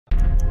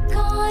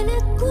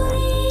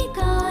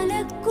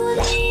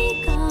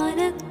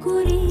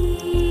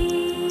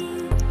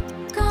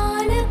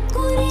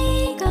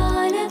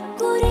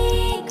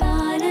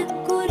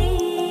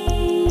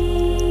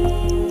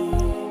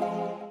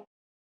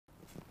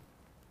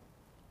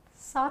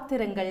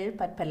சாத்திரங்கள்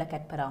பற்பல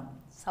கற்பராம்,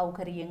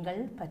 சௌகரியங்கள்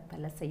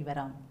பற்பல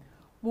செய்வராம்,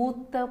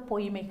 மூத்த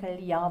பொய்மைகள்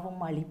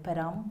யாவும்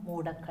அழிப்பராம்,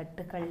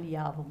 மூடக்கட்டுகள்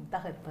யாவும்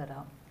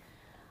தகர்ப்பராம்.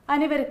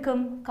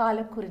 அனைவருக்கும்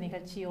காலக்குறி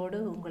நிகழ்ச்சியோடு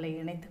உங்களை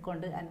இணைத்துக்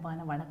கொண்டு அன்பான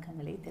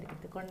வணக்கங்களை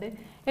தெரிவித்துக் கொண்டு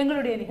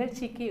எங்களுடைய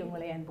நிகழ்ச்சிக்கு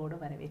உங்களை அன்போடு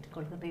வரவேற்றுக்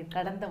கொள்கின்றேன்.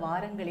 கடந்த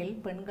வாரங்களில்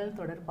பெண்கள்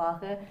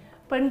தொடர்பாக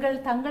பெண்கள்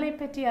தங்களை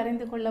பற்றி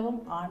அறிந்து கொள்ளவும்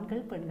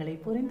ஆண்கள் பெண்களை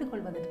புரிந்து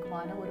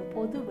கொள்வதற்குமான ஒரு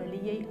பொது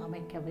வெளியை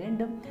அமைக்க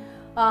வேண்டும்.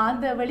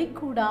 அந்த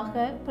வெளிக்கூடாக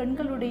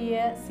பெண்களுடைய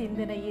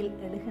சிந்தனையில்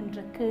எழுகின்ற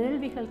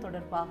கேள்விகள்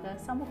தொடர்பாக,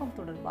 சமூகம்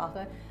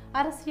தொடர்பாக,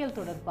 அரசியல்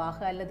தொடர்பாக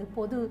அல்லது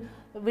பொது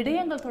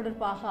விடயங்கள்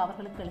தொடர்பாக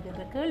அவர்களுக்கு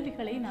எழுகின்ற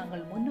கேள்விகளை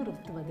நாங்கள்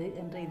முன்னிறுத்துவது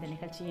என்ற இந்த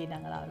நிகழ்ச்சியை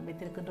நாங்கள்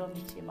ஆரம்பித்திருக்கின்றோம்.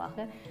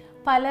 நிச்சயமாக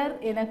பலர்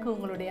எனக்கு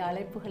உங்களுடைய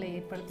அழைப்புகளை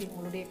ஏற்படுத்தி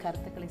உங்களுடைய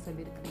கருத்துக்களை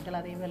சொல்லியிருக்கிறீர்கள்.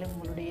 அதேவேளை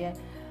உங்களுடைய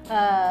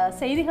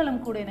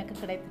செய்திகளும் கூட எனக்கு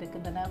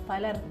கிடைத்திருக்கின்றன.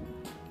 பலர்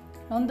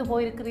நொந்து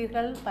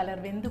போயிருக்கிறீர்கள்,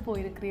 பலர் வெந்து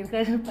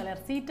போயிருக்கிறீர்கள்,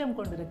 பலர் சீற்றம்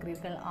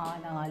கொண்டிருக்கிறீர்கள்.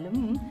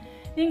 ஆனாலும்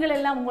நீங்கள்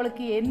எல்லாம்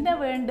உங்களுக்கு என்ன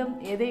வேண்டும்,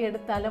 எதை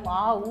எடுத்தாலும்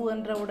ஊ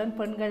என்றவுடன்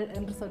பெண்கள்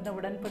என்று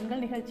சொன்னவுடன்,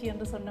 பெண்கள் நிகழ்ச்சி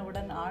என்று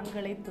சொன்னவுடன்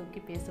ஆண்களை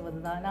தூக்கி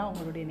பேசுவதுதானா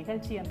உங்களுடைய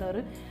நிகழ்ச்சி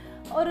என்ற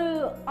ஒரு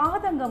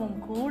ஆதங்கமும்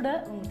கூட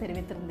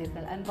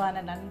தெரிவித்திருந்தீர்கள்.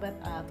 அன்பான நண்பர்,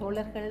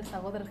 தோழர்கள்,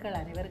 சகோதரர்கள்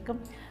அனைவருக்கும்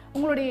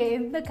உங்களுடைய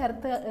எந்த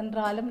கருத்து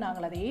என்றாலும்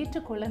நாங்கள் அதை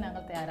ஏற்றுக்கொள்ள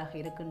நாங்கள் தயாராக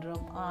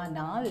இருக்கின்றோம்.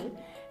 ஆனால்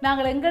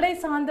நாங்கள் எங்களை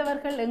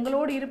சார்ந்தவர்கள்,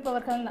 எங்களோடு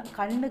இருப்பவர்கள்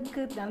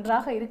கண்ணுக்கு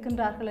நன்றாக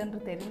இருக்கின்றார்கள் என்று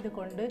தெரிந்து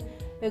கொண்டு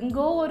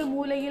எங்கோ ஒரு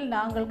மூலையில்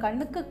நாங்கள்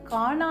கண்ணுக்கு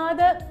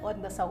காணாத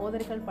அந்த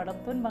சகோதரிகள்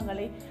படும்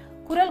துன்பங்களை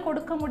குரல்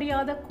கொடுக்க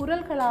முடியாத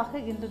குரல்களாக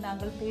இன்று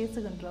நாங்கள்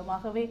பேசுகின்றோம்.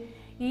 ஆகவே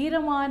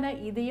ஈரமான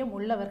இதயம்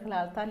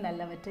உள்ளவர்களால் தான்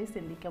நல்லவற்றை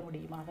சிந்திக்க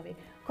முடியும். ஆகவே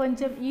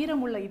கொஞ்சம்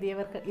ஈரமுள்ள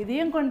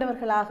இதயம்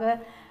கொண்டவர்களாக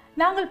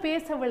நாங்கள்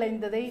பேச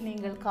விளைந்ததை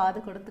நீங்கள் காது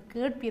கொடுத்து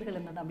கேட்பீர்கள்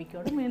என்ற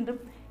நம்பிக்கையோடு மீண்டும்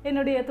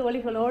என்னுடைய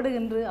தோழிகளோடு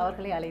இன்று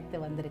அவர்களை அழைத்து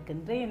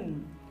வந்திருக்கின்றேன்.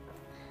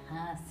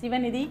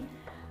 சிவநிதி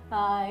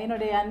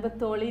என்னுடைய அன்பு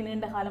தோழி,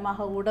 நீண்ட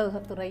காலமாக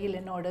ஊடகத்துறையில்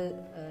என்னோடு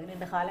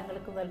நீண்ட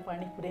காலங்களுக்கு முதல்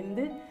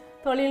பணிபுரிந்து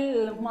தொழில்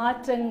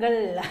மாற்றங்கள்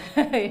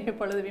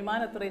இப்பொழுது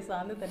விமானத்துறை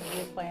சார்ந்து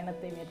தன்னுடைய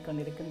பயணத்தை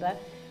மேற்கொண்டிருக்கின்றார்.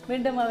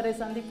 மீண்டும் அவரை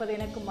சந்திப்பது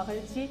எனக்கு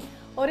மகிழ்ச்சி.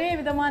 ஒரே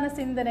விதமான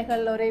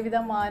சிந்தனைகள், ஒரே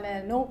விதமான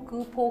நோக்கு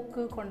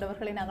போக்கு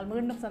கொண்டவர்களை நாங்கள்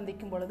மீண்டும்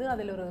சந்திக்கும் பொழுது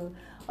அதில் ஒரு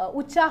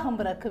உற்சாகம்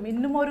பிறக்கும்.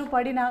 இன்னும் ஒரு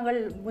படி நாங்கள்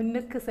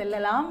முன்னுக்கு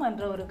செல்லலாம்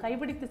என்ற ஒரு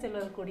கைப்பிடித்து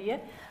செல்வதற்குரிய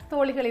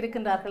தோழிகள்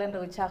இருக்கின்றார்கள் என்ற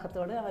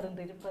உற்சாகத்தோடு அவர்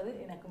இன்று இருப்பது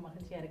எனக்கு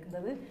மகிழ்ச்சியாக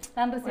இருக்கின்றது.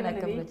 நன்றி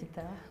சிவநிதி.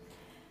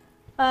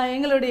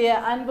 எங்களுடைய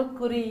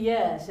அன்புக்குரிய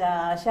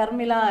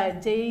ஷர்மிளா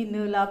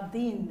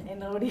ஜெய்னுலாப்தீன்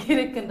என்னோடு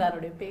இருக்கின்றார்.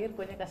 அவருடைய பெயர்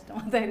கொஞ்சம்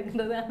கஷ்டமாக தான்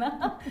இருக்கின்றது. ஆனால்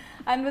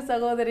அன்பு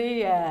சகோதரி,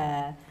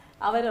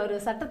 அவர் ஒரு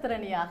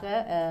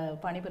சட்டத்திறனியாக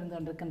பணிபுரிந்து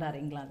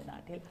கொண்டிருக்கின்றார் இங்கிலாந்து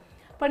நாட்டில்.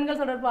 பெண்கள்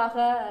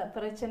தொடர்பாக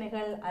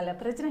பிரச்சனைகள்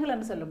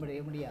என்று சொல்ல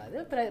முடியாது.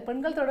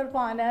 பெண்கள்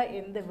தொடர்பான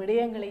எந்த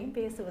விடயங்களையும்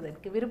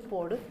பேசுவதற்கு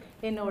விருப்போடு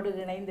என்னோடு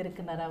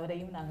இணைந்திருக்கின்றார்.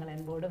 அவரையும் நாங்கள்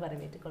அன்போடு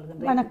வரவேற்றுக்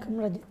கொள்கின்றோம். வணக்கம்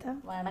ரஜிதா.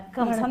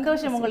 வணக்கம்,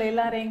 சந்தோஷம் உங்களை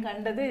எல்லாரையும்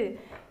கண்டது.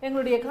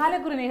 எங்களுடைய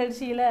காலக்குறி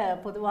நிகழ்ச்சியில்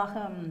பொதுவாக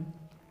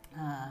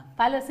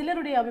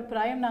சிலருடைய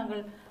அபிப்பிராயம்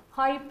நாங்கள்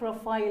ஹை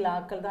ப்ரொஃபைல்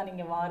ஆக்கள் தான்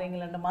நீங்கள்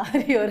வாரீங்களன்ற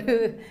மாதிரி ஒரு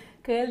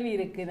கேள்வி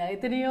இருக்குது.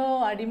 எத்தனையோ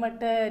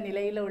அடிமட்ட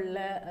நிலையில் உள்ள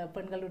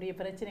பெண்களுடைய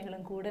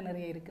பிரச்சனைகளும் கூட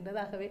நிறைய இருக்கின்றது.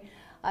 ஆகவே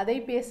அதை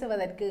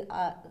பேசுவதற்கு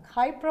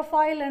ஹை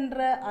ப்ரொஃபைல்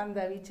என்ற அந்த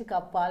வீச்சுக்கு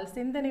அப்பால்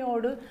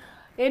சிந்தனையோடு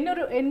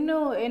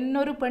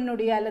இன்னொரு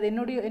பெண்ணுடைய அல்லது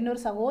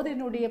இன்னொரு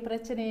சகோதரனுடைய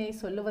பிரச்சனையை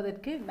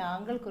சொல்லுவதற்கு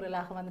நாங்கள்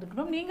குரலாக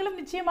வந்திருக்கிறோம்.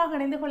 நீங்களும் நிச்சயமாக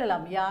இணைந்து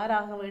கொள்ளலாம்.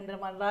 யாராக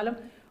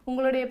வேண்டுமென்றாலும்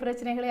உங்களுடைய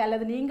பிரச்சனைகளை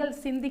அல்லது நீங்கள்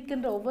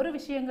சிந்திக்கின்ற ஒவ்வொரு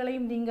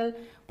விஷயங்களையும் நீங்கள்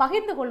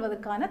பகிர்ந்து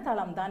கொள்வதற்கான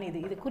தளம் தான் இது.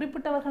 இது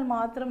குறிப்பிட்டவர்கள்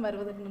மாத்திரம்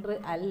வருவதென்று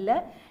அல்ல,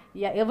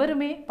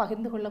 எவருமே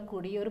பகிர்ந்து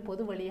கொள்ளக்கூடிய ஒரு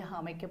பொது வழியாக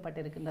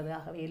அமைக்கப்பட்டிருக்கின்றது.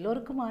 ஆகவே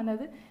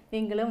எல்லோருக்குமானது,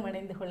 நீங்களும்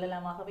இணைந்து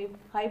கொள்ளலாம். ஆகவே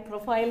ஹை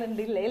ப்ரொஃபைல்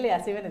என்று இல்லையா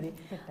சிவநிதி?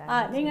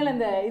 நீங்கள்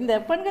இந்த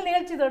பெண்கள்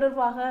நிகழ்ச்சி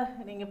தொடர்பாக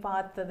நீங்கள்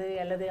பார்த்தது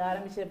அல்லது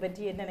ஆரம்பிச்சதை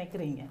பற்றி என்ன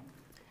நினைக்கிறீங்க?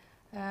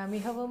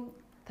 மிகவும்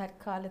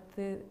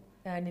தற்காலத்து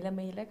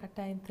நிலைமையில்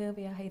கட்டாயம்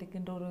தேவையாக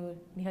இருக்கின்ற ஒரு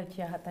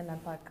நிகழ்ச்சியாகத்தான்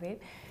நான் பார்க்கிறேன்.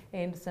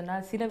 என்று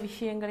சொன்னால் சில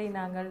விஷயங்களை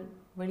நாங்கள்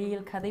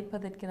வெளியில்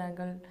கதைப்பதற்கு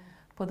நாங்கள்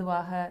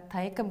பொதுவாக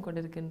தயக்கம்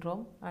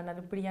கொண்டிருக்கின்றோம்.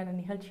 ஆனால் இப்படியான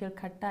நிகழ்ச்சிகள்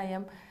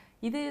கட்டாயம்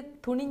இது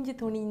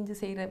துணிஞ்சு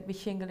செய்கிற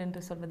விஷயங்கள்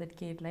என்று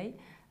சொல்வதற்கு இல்லை.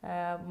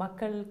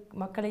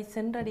 மக்களை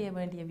சென்றடைய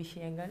வேண்டிய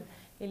விஷயங்கள்.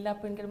 எல்லா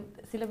பெண்களும்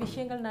சில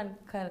விஷயங்கள் நான்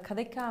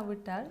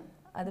கதைக்காவிட்டால்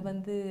அது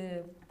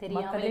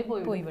மக்களே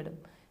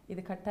போய்விடும்.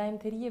 இது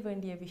கட்டாயம் தெரிய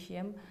வேண்டிய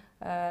விஷயம்.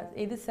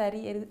 எது சரி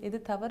எது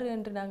தவறு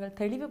என்று நாங்கள்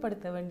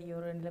தெளிவுபடுத்த வேண்டிய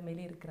ஒரு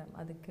நிலைமையில இருக்கிறோம்.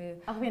 அதுக்கு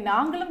ஆகவே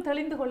நாங்களும்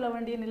தெளிந்து கொள்ள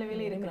வேண்டிய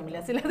நிலைமையில இருக்கிறோம்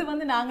இல்லையா?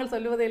 சிலது நாங்கள்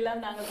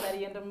சொல்லுவதெல்லாம் நாங்கள்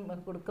சரி என்றும்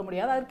கொடுக்க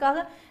முடியாது.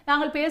 அதற்காக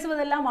நாங்கள்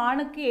பேசுவதெல்லாம்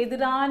ஆணுக்கு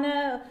எதிரான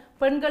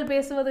பெண்கள்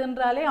பேசுவது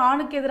என்றாலே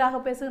ஆணுக்கு எதிராக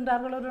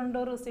பேசுகின்றார்கள் என்ற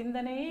ஒரு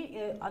சிந்தனையை,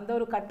 அந்த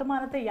ஒரு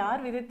கட்டுமானத்தை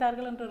யார்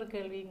விதைத்தார்கள் என்ற ஒரு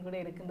கேள்வியும் கூட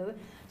இருக்கின்றது.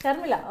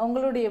 ஷர்மிளா,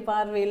 உங்களுடைய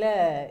பார்வையில்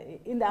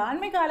இந்த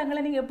ஆண்மை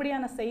காலங்களில் நீங்கள்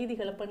எப்படியான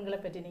செய்திகளை பெண்களை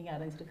பற்றி நீங்கள்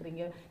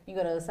அறிஞ்சிருக்கிறீங்க?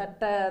 நீங்கள் ஒரு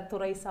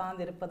சட்டத்துறை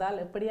சார்ந்து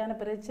இருப்பதால் எப்படியான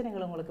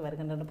பிரச்சனைகள் உங்களுக்கு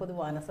வருகின்றன?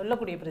 பொதுவான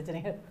சொல்லக்கூடிய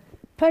பிரச்சனைகள்.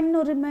 பெண்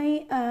உரிமை,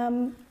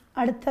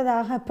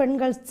 அடுத்ததாக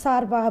பெண்கள்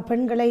சார்பாக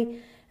பெண்களை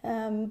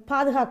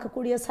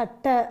பாதுகாக்கக்கூடிய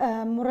சட்ட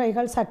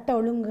முறைகள், சட்ட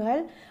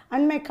ஒழுங்குகள்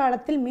அண்மை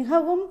காலத்தில்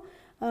மிகவும்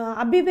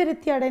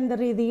அபிவிருத்தி அடைந்த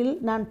ரீதியில்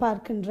நான்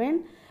பார்க்கின்றேன்.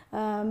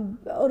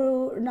 ஒரு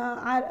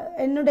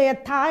என்னுடைய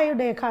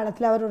தாயுடைய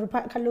காலத்தில் அவர் ஒரு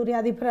கல்லூரி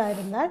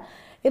அதிபராக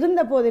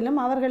இருந்த போதிலும்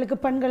அவர்களுக்கு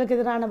பெண்களுக்கு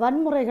எதிரான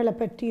வன்முறைகளை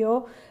பற்றியோ,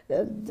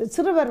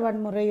 சிறுவர்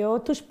வன்முறையோ,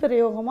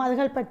 துஷ்பிரயோகமோ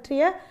அதுகள்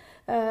பற்றிய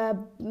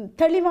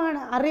தெளிவான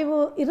அறிவு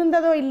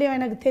இருந்ததோ இல்லையோ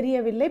எனக்கு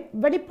தெரியவில்லை.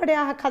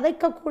 வெளிப்படையாக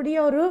கதைக்கக்கூடிய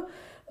ஒரு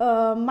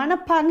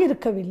மனப்பாங்கு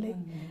இருக்கவில்லை.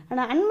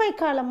 ஆனால் அண்மை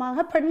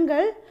காலமாக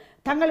பெண்கள்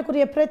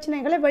தங்களுக்குரிய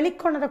பிரச்சனைகளை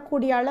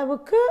வெளிக்கொணரக்கூடிய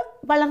அளவுக்கு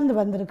வளர்ந்து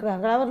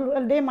வந்திருக்கிறார்கள்.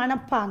 அவர்களுடைய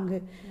மனப்பாங்கு,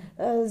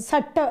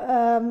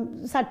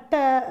 சட்ட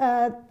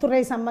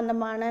துறை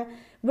சம்பந்தமான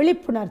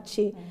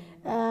விழிப்புணர்ச்சி,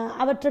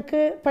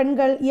 அவற்றுக்கு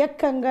பெண்கள்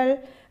இயக்கங்கள்,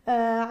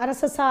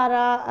 அரசு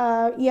சாரா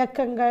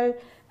இயக்கங்கள்,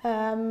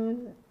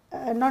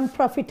 நான்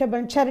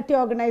ப்ராஃபிட்டபிள் சேரிட்டி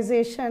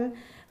ஆர்கனைசேஷன்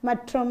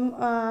மற்றும்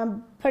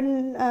பெண்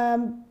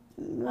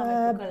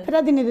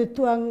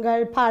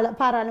பிரதிநிதித்துவங்கள்,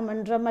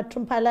 பாராளுமன்றம்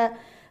மற்றும் பல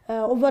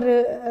ஒவ்வொரு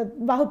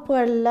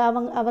வகுப்புகளில்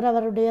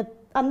அவரவருடைய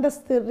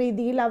அந்தஸ்து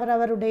ரீதியில்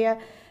அவரவருடைய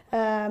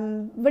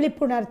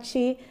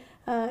விழிப்புணர்ச்சி,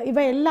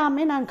 இவை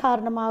எல்லாமே நான்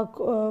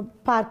காரணமாக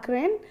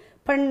பார்க்கிறேன்.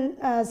 பெண்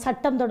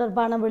சட்டம்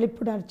தொடர்பான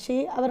விழிப்புணர்ச்சி,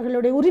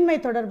 அவர்களுடைய உரிமை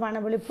தொடர்பான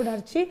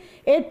விழிப்புணர்ச்சி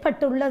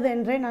ஏற்பட்டுள்ளது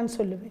என்றே நான்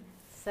சொல்லுவேன்.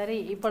 சரி,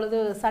 இப்பொழுது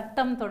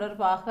சட்டம்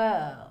தொடர்பாக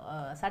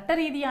சட்ட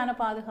ரீதியான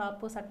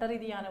பாதுகாப்பு, சட்ட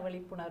ரீதியான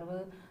விழிப்புணர்வு,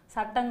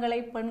 சட்டங்களை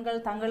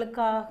பெண்கள்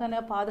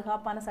தங்களுக்காக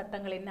பாதுகாப்பான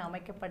சட்டங்கள் என்ன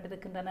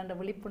அமைக்கப்பட்டிருக்கின்றன என்ற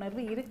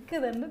விழிப்புணர்வு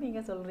இருக்குதுன்னு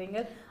நீங்கள் சொல்கிறீங்க.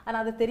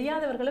 ஆனால் அது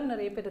தெரியாதவர்களும்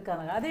நிறைய பேர்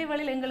இருக்காங்க. அதே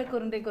வழியில்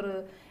எங்களுக்கு இன்றைக்கு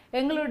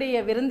எங்களுடைய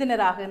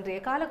விருந்தினராக, இன்றைய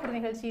காலக்குறி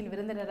நிகழ்ச்சியின்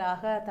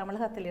விருந்தினராக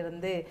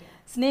தமிழகத்திலிருந்து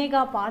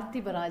ஸ்னேகா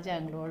பார்த்திபராஜா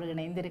எங்களோடு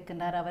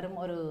இணைந்திருக்கின்றார். அவரும்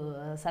ஒரு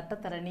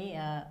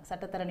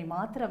சட்டத்தரணி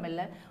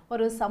மாத்திரமல்ல,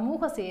 ஒரு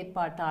சமூக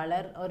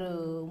செயற்பாட்டாளர், ஒரு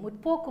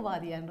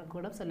முற்போக்குவாதி என்று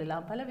கூட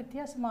சொல்லலாம். பல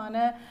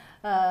வித்தியாசமான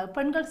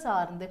பெண்கள்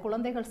சார்ந்து,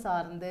 குழந்தைகள்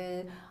சார்ந்து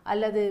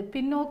அல்லது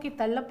பின்னோக்கி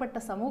தள்ளப்பட்ட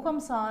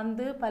சமூகம்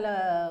சார்ந்து பல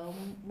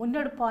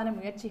முன்னெடுப்பான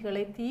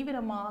முயற்சிகளை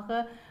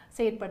தீவிரமாக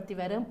செயற்படுத்தி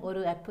வரும் ஒரு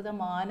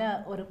அற்புதமான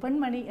ஒரு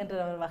பெண்மணி என்ற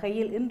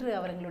வகையில் இன்று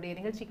அவர்களுடைய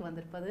நிகழ்ச்சிக்கு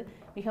வந்திருப்பது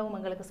மிகவும்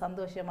எங்களுக்கு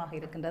சந்தோஷமாக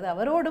இருக்கின்றது.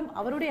 அவரோடும்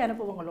அவருடைய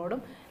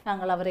அனுபவங்களோடும்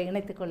நாங்கள் அவரை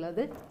இணைத்துக்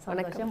கொள்வது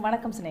சந்தோஷம்.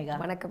 வணக்கம் ஸ்னேகா.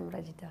 வணக்கம்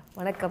ரஜிதா.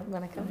 வணக்கம்.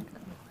 வணக்கம்.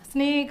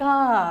 ஸ்னேகா,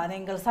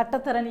 நீங்கள்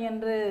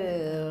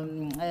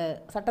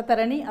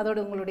சட்டத்தரணி,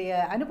 அதோடு உங்களுடைய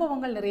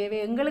அனுபவங்கள் நிறையவே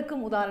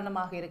எங்களுக்கும்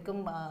உதாரணமாக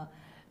இருக்கும்.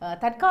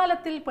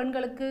 தற்காலத்தில்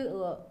பெண்களுக்கு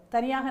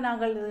தனியாக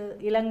நாங்கள்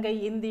இலங்கை,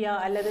 இந்தியா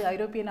அல்லது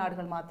ஐரோப்பிய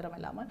நாடுகள்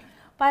மாத்திரமல்லாமல்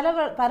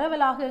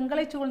பரவலாக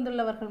எங்களை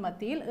சூழ்ந்துள்ளவர்கள்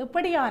மத்தியில்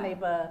எப்படியான,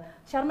 இப்போ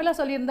ஷர்மிளா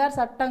சொல்லியிருந்தார்,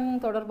 சட்டம்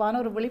தொடர்பான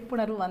ஒரு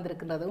விழிப்புணர்வு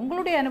வந்திருக்கின்றது.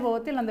 உங்களுடைய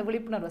அனுபவத்தில் அந்த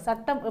விழிப்புணர்வு,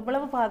 சட்டம்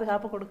எவ்வளவு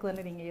பாதுகாப்பு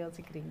கொடுக்குதுன்னு நீங்கள்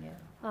யோசிக்கிறீங்க?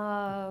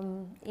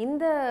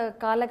 இந்த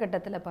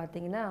காலகட்டத்தில்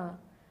பார்த்தீங்கன்னா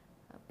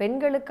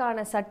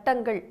பெண்களுக்கான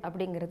சட்டங்கள்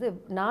அப்படிங்கிறது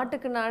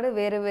நாட்டுக்கு நாடு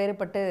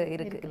வேறுபட்டு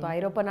இருக்குது. இப்போ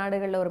ஐரோப்பா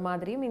நாடுகளில் ஒரு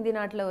மாதிரியும் இந்திய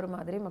நாட்டில் ஒரு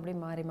மாதிரியும் அப்படி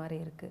மாறி மாறி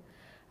இருக்குது.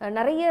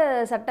 நிறைய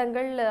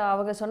சட்டங்கள்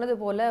அவங்க சொன்னது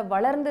போல்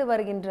வளர்ந்து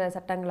வருகின்ற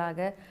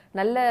சட்டங்களாக,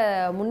 நல்ல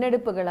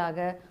முன்னெடுப்புகளாக,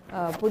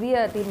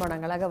 புதிய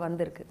தீர்மானங்களாக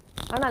வந்திருக்கு.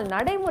 ஆனால்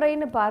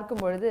நடைமுறைன்னு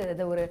பார்க்கும் பொழுது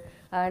அது ஒரு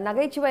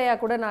நகைச்சுவையாக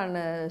கூட நான்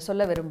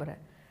சொல்ல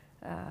விரும்புகிறேன்.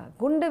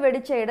 குண்டு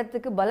வெடித்த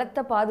இடத்துக்கு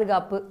பலத்த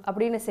பாதுகாப்பு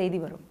அப்படின்னு செய்தி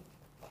வரும்.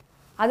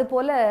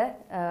 அதுபோல்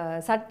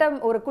சட்டம்,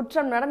 ஒரு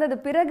குற்றம் நடந்தது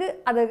பிறகு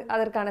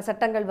அதற்கான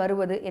சட்டங்கள்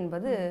வருவது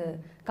என்பது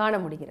காண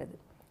முடிகிறது.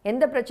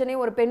 எந்த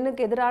பிரச்சனையும் ஒரு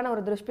பெண்ணுக்கு எதிரான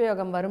ஒரு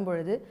துஷ்பிரயோகம்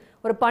வரும்பொழுது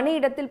ஒரு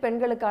பணியிடத்தில்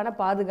பெண்களுக்கான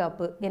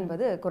பாதுகாப்பு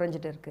என்பது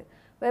குறைஞ்சிட்டு இருக்கு.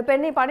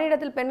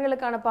 பணியிடத்தில்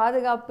பெண்களுக்கான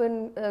பாதுகாப்பு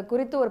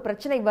குறித்து ஒரு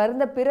பிரச்சனை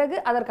வந்த பிறகு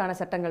அதற்கான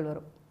சட்டங்கள்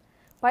வரும்.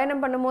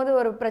 பயணம் பண்ணும்போது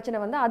ஒரு பிரச்சனை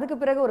வந்தால் அதுக்கு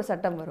பிறகு ஒரு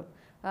சட்டம் வரும்.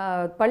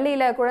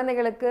 பள்ளியில்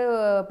குழந்தைகளுக்கு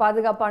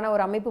பாதுகாப்பான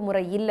ஒரு அமைப்பு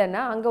முறை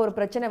இல்லைன்னா அங்கே ஒரு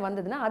பிரச்சனை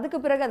வந்ததுன்னா அதுக்கு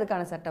பிறகு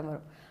அதுக்கான சட்டம்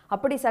வரும்.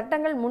 அப்படி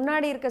சட்டங்கள்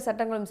முன்னாடி இருக்க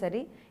சட்டங்களும்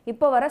சரி,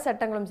 இப்போ வர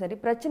சட்டங்களும் சரி,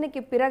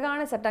 பிரச்சனைக்கு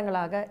பிறகான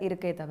சட்டங்களாக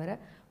இருக்கே தவிர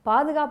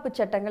பாதுகாப்பு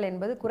சட்டங்கள்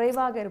என்பது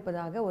குறைவாக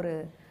இருப்பதாக ஒரு,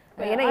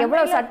 ஏன்னா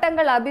எவ்வளவு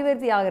சட்டங்கள்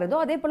அபிவிருத்தி ஆகிறதோ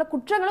அதே போல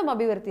குற்றங்களும்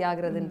அபிவிருத்தி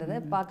ஆகிறதுன்றதை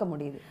பார்க்க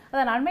முடியுது.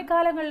 அதான் அண்மை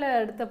காலங்களில்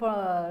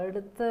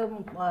எடுத்து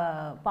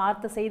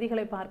பார்த்த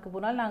செய்திகளை பார்க்க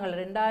போனால் நாங்கள்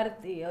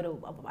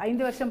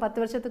 5 வருஷம்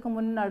 10 வருஷத்துக்கு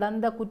முன்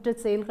நடந்த குற்ற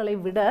செயல்களை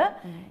விட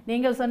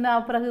நீங்கள் சொன்ன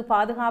பிறகு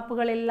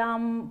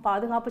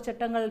பாதுகாப்பு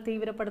சட்டங்கள்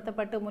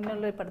தீவிரப்படுத்தப்பட்டு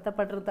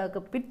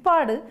முன்னிலைப்படுத்தப்பட்டிருந்ததுக்கு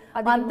பிற்பாடு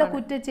அந்த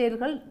குற்ற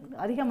செயல்கள்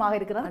அதிகமாக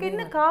இருக்கிறது. அதுக்கு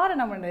என்ன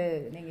காரணம்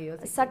நீங்க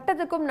யோசிச்சு?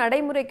 சட்டத்துக்கும்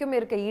நடைமுறைக்கும்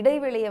இருக்க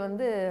இடைவெளியை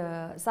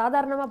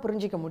சாதாரணமா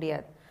புரிஞ்சிக்க முடியாது.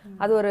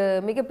 அது ஒரு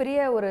மிகப்பெரிய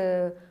ஒரு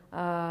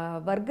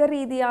வர்க்க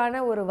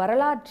ரீதியான ஒரு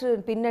வரலாற்று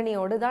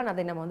பின்னணியோடு தான்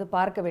அதை நம்ம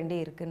பார்க்க வேண்டி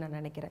இருக்குன்னு நான்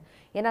நினைக்கிறேன்.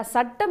 ஏன்னா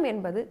சட்டம்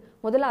என்பது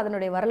முதல்ல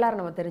அதனுடைய வரலாறு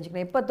நம்ம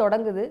தெரிஞ்சுக்கணும். எப்போ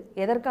தொடங்குது,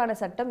 எதற்கான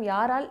சட்டம்,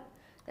 யாரால்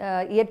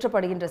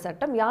இயற்றப்படுகின்ற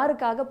சட்டம்,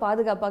 யாருக்காக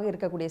பாதுகாப்பாக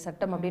இருக்கக்கூடிய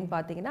சட்டம் அப்படின்னு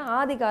பார்த்தீங்கன்னா,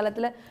 ஆதி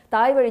காலத்தில்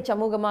தாய் வழி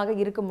சமூகமாக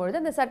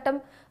இருக்கும்பொழுது அந்த சட்டம்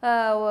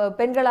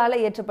பெண்களால்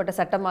இயற்றப்பட்ட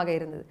சட்டமாக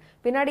இருந்தது.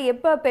 பின்னாடி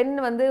எப்போ பெண்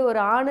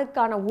ஒரு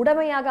ஆணுக்கான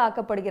உடைமையாக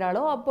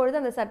ஆக்கப்படுகிறாளோ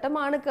அப்பொழுது அந்த சட்டம்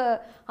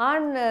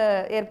ஆண்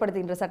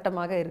ஏற்படுத்துகின்ற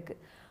சட்டமாக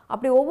இருக்குது.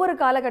 அப்படி ஒவ்வொரு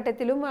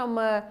காலகட்டத்திலும்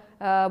நம்ம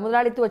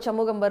முதலாளித்துவ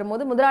சமூகம்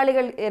வரும்போது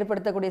முதலாளிகள்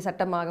ஏற்படுத்தக்கூடிய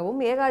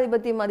சட்டமாகவும்,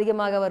 ஏகாதிபத்தியம்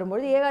அதிகமாக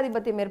வரும்போது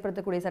ஏகாதிபத்தியம்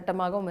ஏற்படுத்தக்கூடிய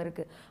சட்டமாகவும்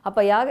இருக்கு.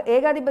 அப்ப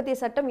ஏகாதிபத்திய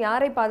சட்டம்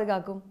யாரை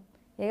பாதுகாக்கும்?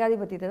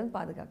 ஏகாதிபத்தியத்தை தான்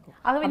பாதுகாக்கும்.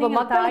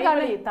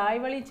 ஆகவே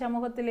தாய்வழி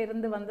சமூகத்தில்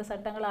இருந்து வந்த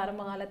சட்டங்கள்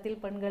ஆரம்ப காலத்தில்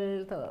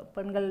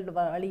பெண்கள்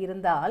வழி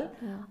இருந்தால்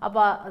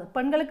அப்ப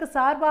பெண்களுக்கு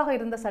சார்பாக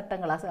இருந்த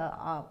சட்டங்களா,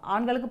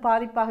 ஆண்களுக்கு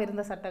பாதிப்பாக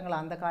இருந்த சட்டங்களா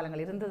அந்த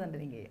காலங்கள் இருந்தது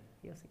என்று நீங்க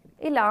யோசிக்கிறீங்க?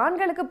 இல்ல,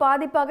 ஆண்களுக்கு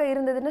பாதிப்பாக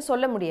இருந்ததுன்னு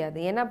சொல்ல முடியாது.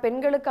 ஏன்னா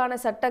பெண்களுக்கான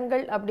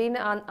சட்டங்கள் அப்படின்னு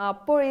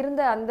அப்போ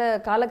இருந்த அந்த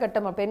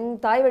காலகட்டம், பெண்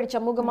தாய்வழி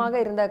சமூகமாக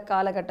இருந்த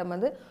காலகட்டம்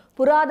வந்து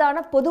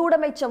புராதான பொது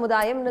உடைமை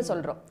சமுதாயம்னு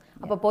சொல்றோம்.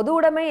 அப்ப பொது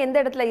உடைமை எந்த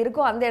இடத்துல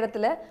இருக்கோ அந்த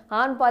இடத்துல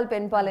ஆண் பால்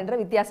பெண் பால் என்ற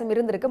வித்தியாசம்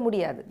இருந்திருக்க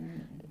முடியாது.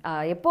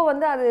 எப்போ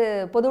வந்து அது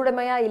பொது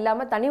உடைமையா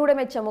இல்லாம தனி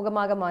உடைமை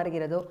சமூகமாக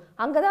மாறுகிறதோ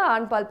அங்கதான்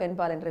ஆண் பால் பெண்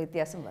பால் என்ற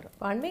வித்தியாசம் வரும்.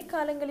 அண்மை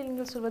காலங்களில்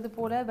நீங்கள் சொல்வது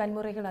போல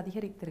வன்முறைகள்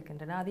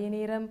அதிகரித்திருக்கின்றன. அதே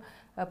நேரம்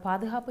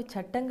பாதுகாப்பு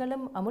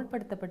சட்டங்களும்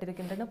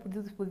அமுல்படுத்தப்பட்டிருக்கின்றன,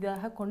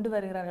 புதிதாக கொண்டு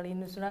வருகிறார்கள்.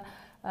 இன்னும்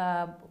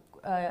சொன்னால்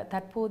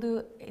தற்போது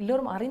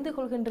எல்லோரும் அறிந்து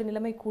கொள்கின்ற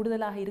நிலைமை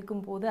கூடுதலாக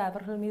இருக்கும் போது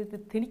அவர்கள் மீது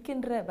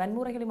திணிக்கின்ற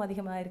வன்முறைகளும்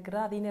அதிகமாக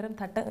இருக்கிறார். அதே நேரம்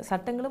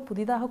சட்டங்களும்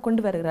புதிதாக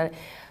கொண்டு வருகிறார்.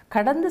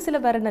 கடந்த சில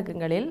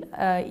வருடங்களில்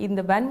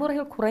இந்த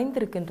வன்முறைகள்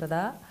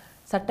குறைந்திருக்கின்றதா?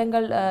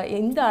 சட்டங்கள்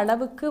எந்த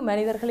அளவுக்கு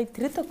மனிதர்களை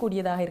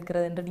திருத்தக்கூடியதாக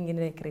இருக்கிறது என்று நீங்க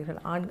நினைக்கிறீர்கள்?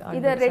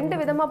 இதை ரெண்டு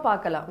விதமா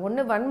பார்க்கலாம்.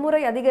 ஒண்ணு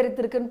வன்முறை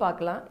அதிகரித்திருக்குன்னு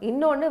பார்க்கலாம்,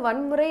 இன்னொன்னு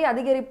வன்முறை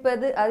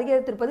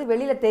அதிகரித்திருப்பது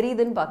வெளியில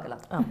தெரியுதுன்னு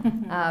பார்க்கலாம்.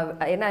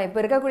 ஏன்னா இப்ப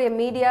இருக்கக்கூடிய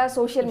மீடியா,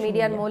 சோசியல்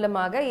மீடியா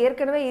மூலமாக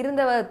ஏற்கனவே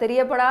இருந்த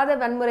தெரியப்படாத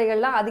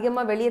வன்முறைகள்லாம்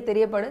அதிகமா வெளியே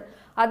தெரியப்படும்.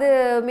 அது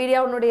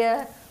மீடியாவுடைய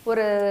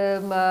ஒரு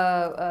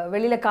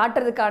வெளியில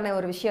காட்டுறதுக்கான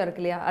ஒரு விஷயம்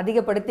இருக்கு இல்லையா,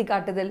 அதிகப்படுத்தி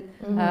காட்டுதல்,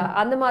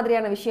 அந்த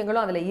மாதிரியான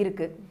விஷயங்களும் அதுல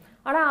இருக்கு.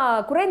 ஆனா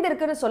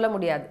குறைந்திருக்குன்னு சொல்ல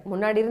முடியாது.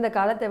 முன்னாடி இருந்த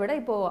காலத்தை விட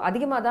இப்போ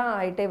அதிகமாக தான்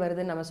ஆயிட்டே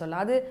வருதுன்னு நம்ம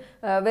சொல்லலாம். அது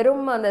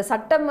வெறும் அந்த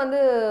சட்டம் வந்து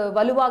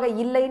வலுவாக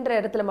இல்லைன்ற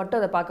இடத்துல மட்டும்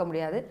அதை பார்க்க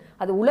முடியாது.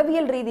 அது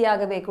உளவியல்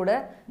ரீதியாகவே கூட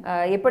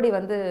எப்படி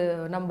வந்து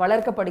நம்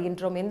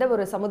வளர்க்கப்படுகின்றோம், எந்த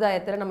ஒரு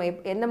சமுதாயத்தில் நம்ம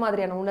எந்த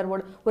மாதிரியான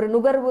உணர்வோடு, ஒரு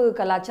நுகர்வு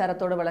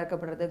கலாச்சாரத்தோடு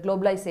வளர்க்கப்படுறது,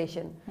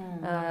 குளோபலைசேஷன்,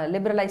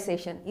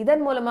 லிபரலைசேஷன்,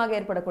 இதன் மூலமாக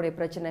ஏற்படக்கூடிய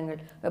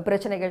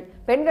பிரச்சனைகள்,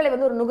 பெண்களை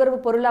வந்து ஒரு நுகர்வு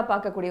பொருளாக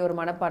பார்க்கக்கூடிய ஒரு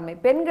மனப்பான்மை,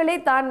 பெண்களே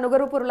தான்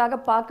நுகர்வு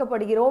பொருளாக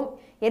பார்க்கப்படுகிறோம்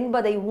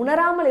என்பதை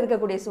உணராமல்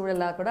இருக்கக்கூடிய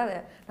சூழலாக கூட அதை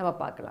நம்ம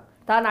பார்க்கலாம்.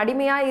 தான்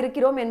அடிமையா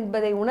இருக்கிறோம்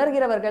என்பதை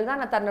உணர்கிறவர்கள்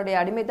தான் தன்னுடைய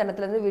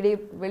அடிமைத்தனத்திலிருந்து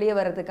வெளியே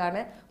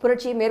வர்றதுக்கான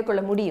புரட்சியை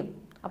மேற்கொள்ள முடியும்.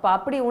 அப்ப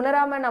அப்படி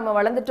உணராம நம்ம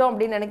வளர்ந்துட்டோம்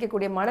அப்படின்னு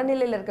நினைக்கக்கூடிய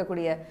மனநிலையில்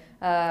இருக்கக்கூடிய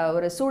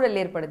ஒரு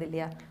சூழல் ஏற்படுது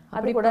இல்லையா,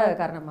 அப்படி கூட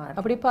காரணமா.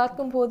 அப்படி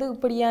பார்க்கும்போது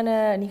இப்படியான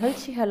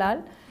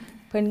நிகழ்ச்சிகளால்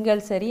பெண்கள்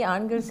சரி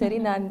ஆண்கள் சரி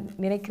நான்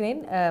நினைக்கிறேன்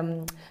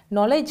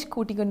நாலேஜ்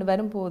கூட்டி கொண்டு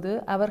வரும்போது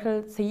அவர்கள்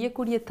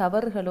செய்யக்கூடிய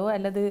தவறுகளோ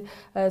அல்லது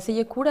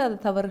செய்யக்கூடாத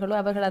தவறுகளோ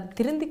அவர்கள் அதை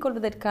திருந்திக்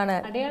கொள்வதற்கான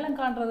அடையாளம்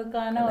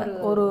காண்றதுக்கான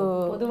ஒரு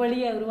பொது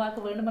வழியை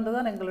உருவாக்க வேண்டும்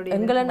என்றுதான்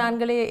எங்களை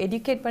நாங்களே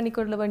எஜுகேட் பண்ணி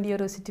கொள்ள வேண்டிய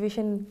ஒரு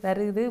சிச்சுவேஷன்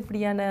வருது.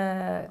 இப்படியான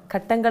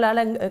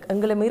கட்டங்களால்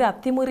எங்களை மீறி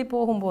அத்துமீறி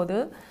போகும்போது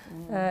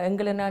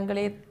எங்களை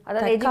நாங்களே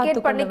அதாவது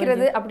எஜுகேட்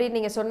பண்ணிக்கிறது அப்படின்னு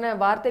நீங்க சொன்ன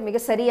வார்த்தை மிக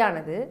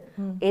சரியானது.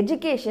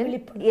 எஜுகேஷன்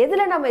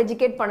எதுல நம்ம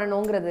எஜுகேட்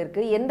பண்ணணுங்கிறது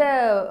இருக்கு, எந்த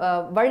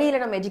வழியில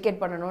நம்ம எஜுகேட்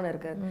பண்ணணும்னு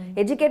இருக்கு.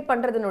 எஜுகேட்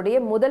பண்றதுனுடைய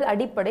முதல்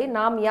அடிப்படை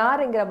நாம்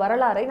யார் என்கிற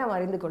வரலாறை நாம்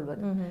அறிந்து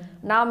கொள்வது,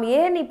 நாம்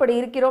ஏன் இப்படி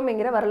இருக்கிறோம்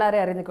என்கிற வரலாறை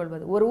அறிந்து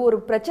கொள்வது. ஒரு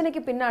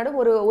பிரச்சனைக்கு பின்னாடும்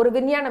ஒரு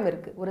விஞ்ஞானம்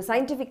இருக்கு, ஒரு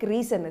சயின்டிபிக்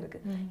ரீசன்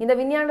இருக்கு. இந்த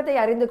விஞ்ஞானத்தை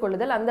அறிந்து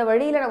கொள்ளுதல், அந்த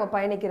வழியில நம்ம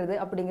பயணிக்கிறது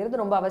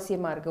அப்படிங்கிறது ரொம்ப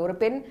அவசியமா இருக்கு. ஒரு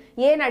பெண்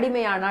ஏன்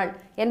அடிமையானாள்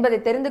என்பதை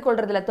தெரிந்து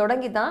கொள்றதுல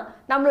தொடங்கி தான்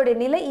நம்மளுடைய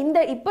நிலை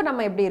இப்ப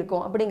நம்ம எப்படி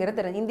இருக்கோம் அப்படிங்கிறது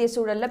தெரியும். இந்திய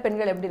சூழல்ல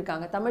பெண்கள் எப்படி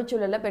இருக்காங்க, தமிழ்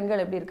சூழல்ல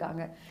பெண்கள் எப்படி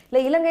இருக்காங்க, இல்ல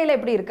இலங்கையில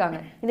எப்படி இருக்காங்க,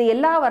 இந்த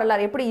எல்லா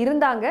வரலாறு எப்படி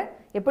இருந்தாங்க,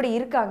 எப்படி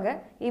இருக்காங்க,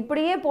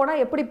 இப்படியே போனா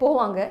எப்படி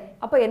போவாங்க,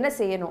 அப்ப என்ன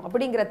செய்யணும்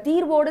அப்படிங்கிற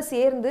தீர்வோடு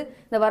சேர்ந்து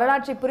இந்த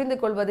வரலாற்றை புரிந்து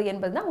கொள்வது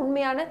என்பதுதான்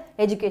உண்மையான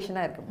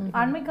எஜுகேஷனா இருக்கு.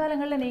 அண்மை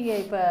காலங்களில் நீங்க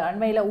இப்ப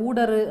அண்மையில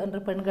ஊடறு என்ற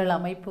பெண்கள்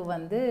அமைப்பு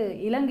வந்து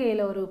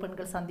இலங்கையில ஒரு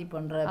பெண்கள் சந்திப்பு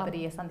என்ற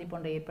பெரிய சந்திப்பு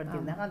ஒன்றை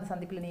ஏற்படுத்தியிருந்தாங்க. அந்த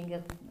சந்திப்புல நீங்க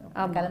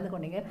கலந்து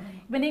கொண்டீங்க.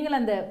 இப்ப நீங்கள்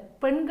அந்த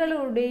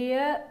பெண்களுடைய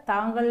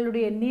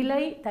தாங்களுடைய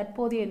நிலை,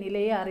 தற்போதைய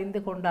நிலையை அறிந்து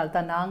கொண்டால்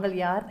தான் நாங்கள்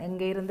யார்,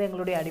 எங்கே இருந்து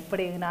எங்களுடைய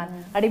அடிப்படை, நான்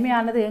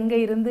அடிமையானது எங்கே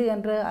இருந்து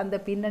என்ற அந்த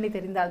பின்னணி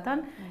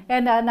தெரிந்தால்தான்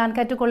நான்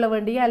கற்றுக்கொள்ள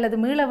வேண்டிய அல்லது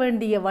மீள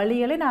வேண்டிய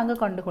வழிகளை நாங்கள்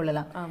கண்டு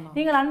கொள்ளலாம்.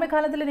 நீங்கள் அண்மை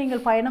காலத்தில்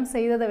நீங்கள் பயணம்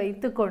செய்ததை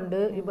வைத்துக்கொண்டு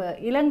இப்ப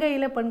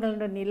இலங்கையில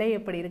பெண்களோட நிலை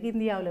எப்படி இருக்கு,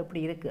 இந்தியாவில்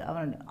எப்படி இருக்கு,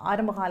 அவன்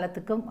ஆரம்ப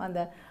காலத்துக்கும்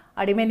அந்த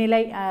அடிமை நிலை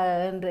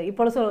என்று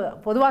இப்பொழுது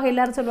பொதுவாக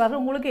எல்லாரும்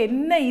சொல்வார்கள், உங்களுக்கு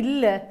என்ன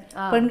இல்லை,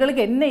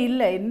 பெண்களுக்கு என்ன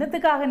இல்லை,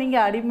 என்னத்துக்காக நீங்க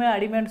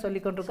அடிமைன்னு சொல்லி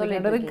கொண்டு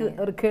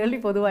ஒரு கேள்வி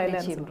பொதுவாக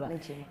எல்லாரும் சொல்றாங்க.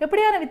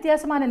 எப்படியான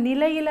வித்தியாசமான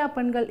நிலையில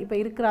பெண்கள் இப்ப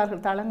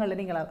இருக்கிறார்கள் தளங்கள்ல,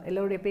 நீங்கள்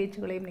எல்லோருடைய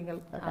பேச்சுகளையும்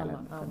நீங்கள்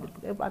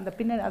அந்த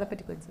பின்னாடி அதை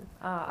பற்றி கொஞ்சம்.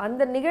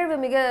 அந்த நிகழ்வு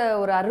மிக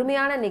ஒரு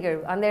அருமையான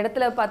நிகழ்வு. அந்த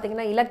இடத்துல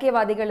பாத்தீங்கன்னா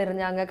இலக்கியவாதிகள்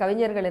இருந்தாங்க,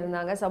 கவிஞர்கள்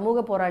இருந்தாங்க,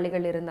 சமூக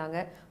போராளிகள்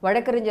இருந்தாங்க,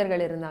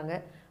 வழக்கறிஞர்கள் இருந்தாங்க.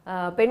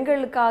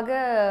 பெண்களுக்காக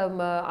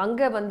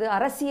அங்க வந்து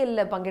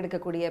அரசியல்ல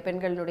பங்கெடுக்கக்கூடிய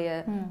பெண்களுடைய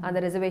அந்த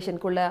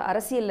ரிசர்வேஷனுக்குள்ள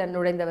அரசியல்ல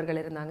நுழைந்தவர்கள்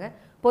இருந்தாங்க,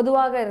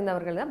 பொதுவாக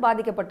இருந்தவர்கள் தான்,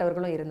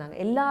 பாதிக்கப்பட்டவர்களும் இருந்தாங்க.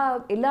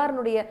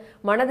 எல்லாருடைய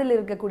மனதில்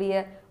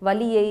இருக்கக்கூடிய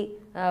வலியை,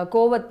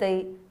 கோபத்தை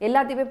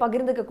எல்லாத்தையுமே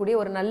பகிர்ந்துக்கக்கூடிய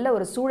ஒரு நல்ல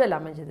ஒரு சூழல்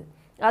அமைஞ்சது.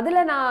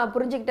 அதில் நான்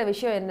புரிஞ்சுக்கிட்ட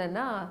விஷயம்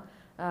என்னன்னா,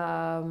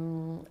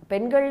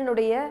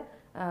 பெண்களினுடைய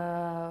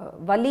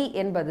வலி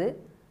என்பது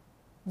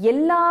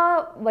எல்லா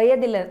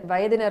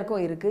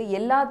வயதினருக்கும் இருக்கு,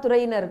 எல்லா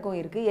துறையினருக்கும்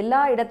இருக்கு,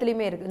 எல்லா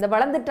இடத்துலையுமே இருக்கு. இந்த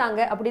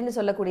வளர்ந்துட்டாங்க அப்படின்னு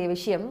சொல்லக்கூடிய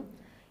விஷயம்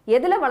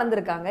எதுல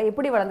வளர்ந்துருக்காங்க,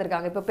 எப்படி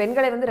வளர்ந்துருக்காங்க? இப்போ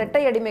பெண்களை வந்து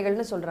ரெட்டை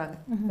அடிமைகள்னு சொல்றாங்க.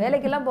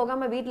 வேலைக்கெல்லாம்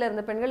போகாம வீட்டுல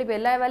இருந்த பெண்கள் இப்ப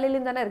எல்லா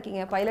வேலையிலும் தானே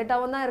இருக்கீங்க,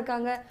 பைலட்டாவும் தான்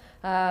இருக்காங்க,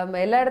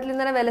 எல்லா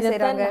இடத்துலயும் தானே வேலை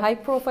செய்யறாங்க. ஹை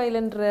ப்ரொஃபைல்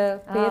என்ற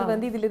பேர்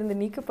வந்து இதுல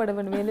இருந்து நீக்கப்பட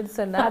வேண்டும்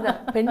சொன்னா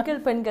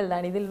பெண்கள்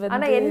தான் இதில் வந்து.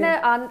 ஆனா என்ன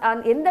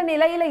எந்த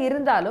நிலையில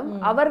இருந்தாலும்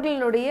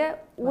அவர்களுடைய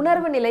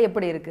உணர்வு நிலை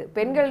எப்படி இருக்கு?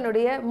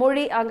 பெண்களினுடைய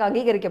மொழி அங்க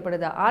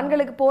அங்கீகரிக்கப்படுதா?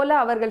 ஆண்களுக்கு போல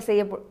அவர்கள்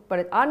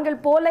செய்யப்படுது. ஆண்கள்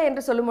போல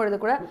என்று சொல்லும் பொழுது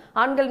கூட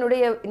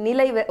ஆண்களுடைய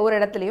நிலை ஒரு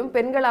இடத்துலையும்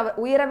பெண்கள்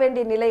உயர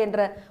வேண்டிய நிலை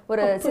என்ற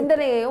ஒரு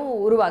சிந்தனையையும்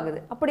உருவாகுது.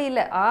 அப்படி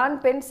இல்லை, ஆண்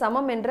பெண்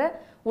சமம் என்ற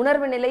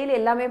உணர்வு நிலையில்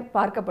எல்லாமே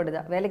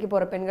பார்க்கப்படுதா? வேலைக்கு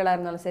போற பெண்களா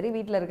இருந்தாலும் சரி,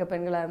 வீட்டில் இருக்க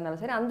பெண்களா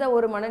இருந்தாலும் சரி, அந்த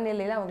ஒரு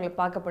மனநிலையில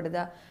அவங்களுக்கு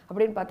பார்க்கப்படுதா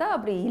அப்படின்னு பார்த்தா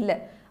அப்படி இல்லை.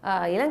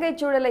 இலங்கை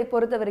சூழலை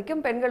பொறுத்த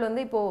வரைக்கும் பெண்கள்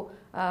வந்து இப்போ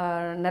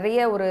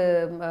நிறைய ஒரு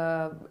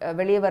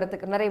வெளியே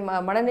வரத்துக்கு நிறைய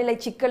மனநிலை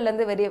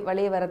சிக்கல்லேருந்து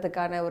வெளியே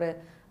வரத்துக்கான ஒரு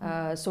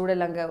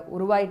சூழல் அங்க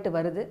உருவாயிட்டு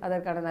வருது.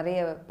 அதற்கான நிறைய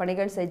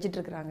பணிகள் செஞ்சுட்டு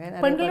இருக்கிறாங்க.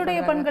 பெண்களுடைய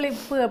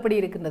பங்களிப்பு அப்படி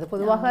இருக்கின்றது.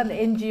 பொதுவாக அந்த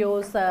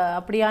என்ஜிஓஸ்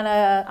அப்படியான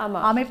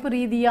அமைப்பு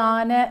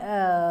ரீதியான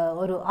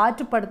ஒரு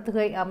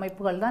ஆற்றுப்படுத்துகை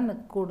அமைப்புகள் தான்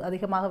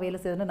அதிகமாக வேலை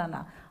செய்யுதுன்னு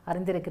நான்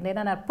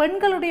அறிந்திருக்கின்றேன். ஆனால்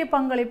பெண்களுடைய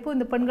பங்களிப்பு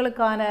இந்த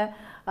பெண்களுக்கான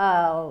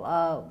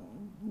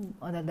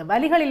அந்த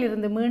வலிகளில்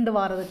இருந்து மீண்டு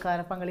வாரதுக்கான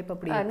பங்களிப்பு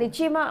அப்படி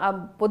நிச்சயமா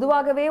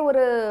பொதுவாகவே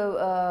ஒரு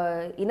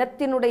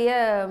இனத்தினுடைய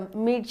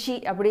மீட்சி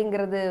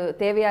அப்படிங்கிறது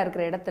தேவையா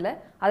இருக்கிற இடத்துல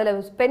அதுல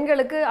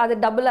பெண்களுக்கு அது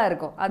டபுளா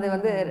இருக்கும். அது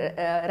வந்து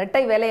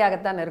இரட்டை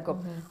வேலையாகத்தான்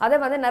இருக்கும். அதை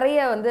வந்து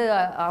நிறைய வந்து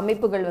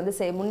அமைப்புகள் வந்து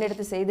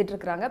முன்னெடுத்து செய்துட்டு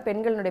இருக்கிறாங்க.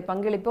 பெண்களுடைய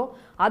பங்களிப்பும்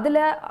அதுல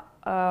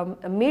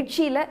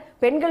மீட்சியில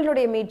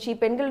பெண்களுடைய மீட்சி,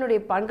 பெண்களுடைய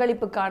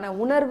பங்களிப்புக்கான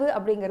உணர்வு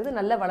அப்படிங்கிறது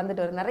நல்லா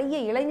வளர்ந்துட்டு வருது. நிறைய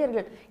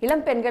இளைஞர்கள்,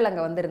 இளம் பெண்கள்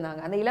அங்க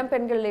வந்திருந்தாங்க. அந்த இளம்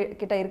பெண்கள்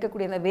கிட்ட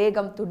இருக்கக்கூடிய அந்த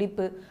வேகம்,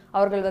 துடிப்பு,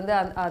 அவர்கள் வந்து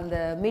அந்த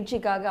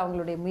மீட்சிக்காக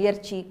அவங்களுடைய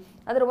முயற்சி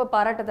அது ரொம்ப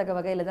பாராட்டத்தக்க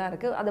வகையில தான்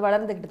இருக்கு. அது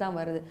வளர்ந்துக்கிட்டு தான்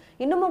வருது.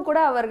 இன்னமும் கூட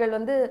அவர்கள்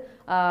வந்து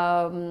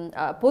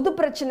பொது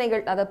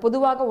பிரச்சனைகள், அதை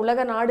பொதுவாக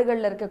உலக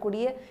நாடுகள்ல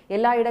இருக்கக்கூடிய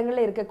எல்லா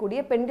இடங்கள்ல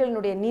இருக்கக்கூடிய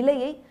பெண்களினுடைய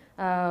நிலையை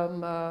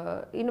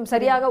இன்னும்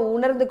சரியாக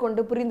உணர்ந்து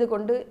கொண்டு புரிந்து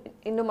கொண்டு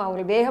இன்னும்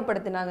அவங்க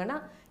வேகப்படுத்தினாங்கன்னா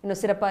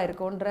இன்னும் சிறப்பா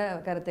இருக்கும்ன்ற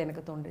கருத்து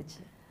எனக்கு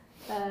தோன்றுச்சு.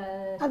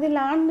 அதில்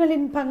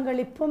ஆண்களின்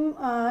பங்களிப்பும்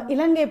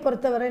இலங்கையை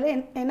பொறுத்தவரையில்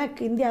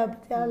எனக்கு இந்தியாவை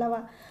பற்றி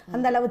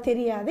அந்த அளவு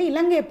தெரியாது.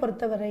 இலங்கையை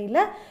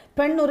பொறுத்தவரையில்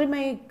பெண்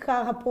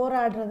உரிமைக்காக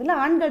போராடுறதுல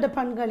ஆண்களோட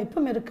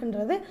பங்களிப்பும்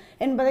இருக்கின்றது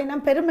என்பதை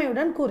நான்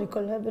பெருமையுடன்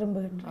கூறிக்கொள்ள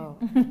விரும்புகின்றேன்.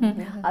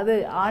 அது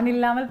ஆண்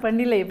இல்லாமல்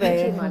பெண் இல்லை. இப்போ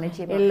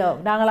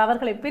எல்லாம் நாங்கள்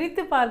அவர்களை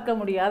பிரித்து பார்க்க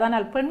முடியாது.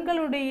 ஆனால்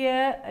பெண்களுடைய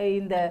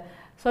இந்த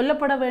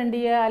சொல்லப்பட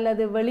வேண்டிய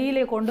அல்லது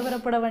வெளியிலே கொண்டு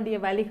வரப்பட வேண்டிய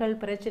வலிகள்,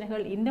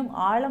 பிரச்சனைகள் இன்னும்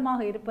ஆழமாக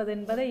இருப்பது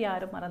என்பதை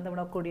யாரும்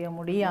மறந்துவிடக்கூடிய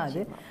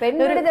முடியாது.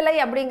 பெண் விடுதலை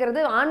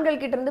அப்படிங்கிறது ஆண்கள்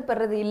கிட்ட இருந்து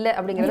பெறது இல்லை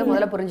அப்படிங்கிறத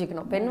முதல்ல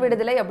புரிஞ்சுக்கணும். பெண்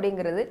விடுதலை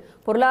அப்படிங்கிறது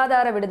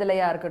பொருளாதார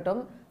விடுதலையா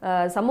இருக்கட்டும்,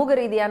 சமூக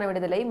ரீதியான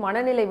விடுதலை,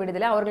 மனநிலை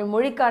விடுதலை, அவர்கள்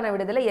மொழிக்கான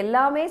விடுதலை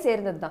எல்லாமே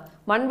சேர்ந்தது தான்.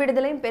 மண்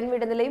விடுதலையும் பெண்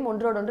விடுதலையும்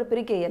ஒன்றோடொன்று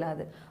பிரிக்க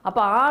இயலாது.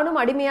 அப்ப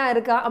ஆணும் அடிமையா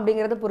இருக்கா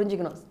அப்படிங்கிறத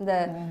புரிஞ்சுக்கணும். இந்த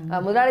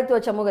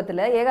முதலாளித்துவ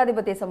சமூகத்துல,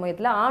 ஏகாதிபத்திய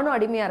சமூகத்துல ஆணும்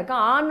அடிமையா இருக்கா.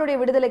 ஆணுடைய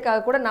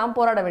விடுதலைக்காக கூட நாம்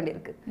போராட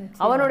வேண்டியிருக்கு.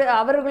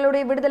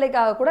 அவர்களுடைய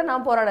விடுதலைக்காக கூட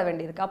நாம் போராட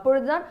வேண்டியிருக்கு.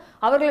 அப்பொழுதுதான்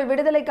அவர்கள்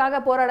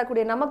விடுதலைக்காக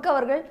போராடக்கூடிய நமக்கு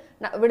அவர்கள்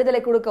விடுதலை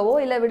கொடுக்கவோ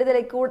இல்ல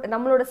விடுதலை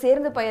நம்மளோட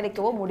சேர்ந்து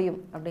பயணிக்கவோ முடியும்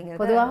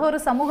அப்படிங்கிறது. பொதுவாக ஒரு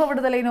சமூக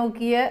விடுதலை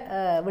நோக்கிய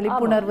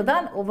விழிப்புணர்வு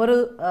தான் ஒவ்வொரு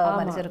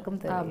மனுஷருக்கும்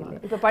தேவை.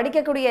 இப்ப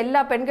படிக்கக்கூடிய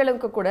எல்லா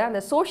பெண்களுக்கும் கூட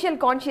அந்த சோஷியல்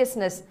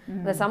கான்சியஸ்னஸ்,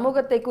 இந்த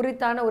சமூகத்தை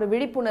குறித்தான ஒரு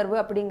விழிப்புணர்வு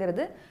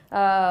அப்படிங்கிறது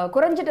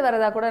குறைஞ்சிட்டு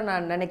வரதா கூட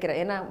நான் நினைக்கிறேன்.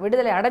 ஏன்னா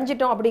விடுதலை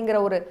அடைஞ்சிட்டோம் அப்படிங்கிற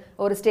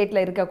ஒரு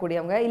ஸ்டேட்ல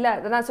இருக்கக்கூடியவங்க, இல்ல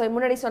நான்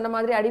முன்னாடி சொன்ன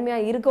மாதிரி அடிமையா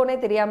இருக்கோனே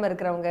தெரியாம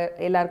இருக்கிறவங்க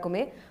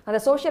எல்லாருக்குமே அந்த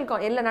சோஷியல்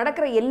எல்லாம்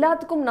நடக்கிற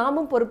எல்லாத்துக்கும்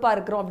நாமும் பொறுப்பா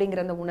இருக்கிறோம்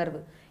அப்படிங்கிற அந்த உணர்வு.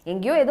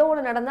 எங்கேயோ ஏதோ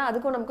ஒன்று நடந்தா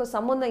அதுக்கும் நமக்கும்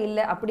சம்பந்தம்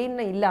இல்லை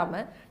அப்படின்னு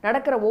இல்லாம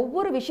நடக்கிற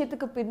ஒவ்வொரு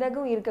விஷயத்துக்கு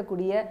பின்னகும்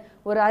இருக்கக்கூடிய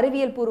ஒரு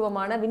அறிவியல்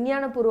பூர்வமான,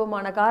 விஞ்ஞான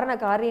பூர்வமான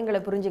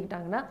காரியங்களை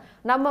புரிஞ்சுக்கிட்டாங்கன்னா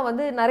நம்ம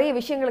வந்து நிறைய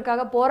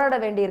விஷயங்களுக்காக போராட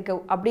வேண்டியிருக்கு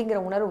அப்படிங்கிற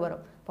உணர்வு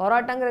வரும்.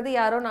 போராட்டங்கிறது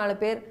யாரோ 4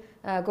 பேர்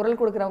குரல்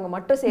கொடுக்குறவங்க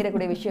மட்டும்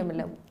செய்யக்கூடிய விஷயம்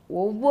இல்லை.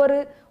 ஒவ்வொரு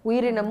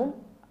உயிரினமும்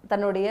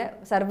தன்னுடைய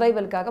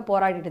சர்வைவலுக்காக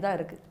போராடிட்டு தான்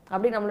இருக்கு.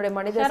 அப்படி நம்மளுடைய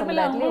மனித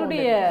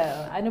சமுதாயத்தினுடைய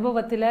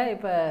அனுபவத்தில்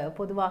இப்போ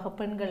பொதுவாக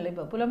பெண்கள்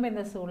இப்போ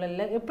புலம்பெயர்ந்த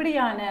சூழலில்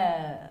எப்படியான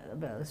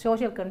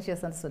சோஷியல்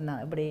கான்சியஸ்னஸ்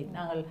சொன்னால் எப்படி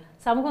நாங்கள்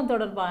சமூகம்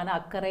தொடர்பான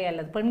அக்கறை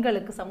அல்லது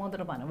பெண்களுக்கு சமூகம்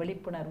தொடர்பான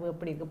விழிப்புணர்வு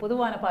எப்படி இருக்குது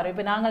பொதுவான பார்வை?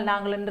 இப்போ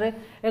நாங்கள் என்று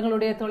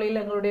எங்களுடைய தொழில்,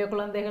 எங்களுடைய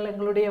குழந்தைகள்,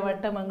 எங்களுடைய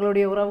வட்டம்,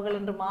 எங்களுடைய உறவுகள்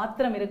என்று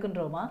மாத்திரம்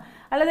இருக்கின்றோமா,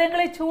 அல்லது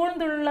எங்களை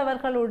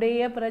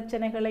சூழ்ந்துள்ளவர்களுடைய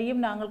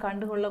பிரச்சனைகளையும் நாங்கள்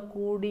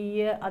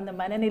கண்டுகொள்ளக்கூடிய அந்த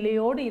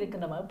மனநிலையோடு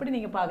இருக்கின்றோமா? எப்படி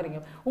நீங்கள்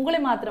பார்க்குறீங்க?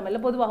 உங்களை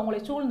மாத்திரமல்ல, பொதுவாக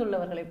உங்களை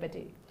சூழ்ந்துள்ளவர்களை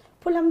பற்றி.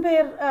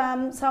 புலம்பெயர்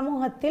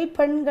சமூகத்தில்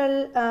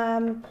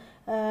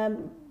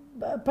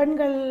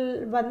பெண்கள்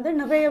வந்து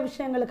நிறைய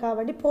விஷயங்களுக்காக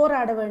வேண்டி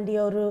போராட வேண்டிய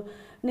ஒரு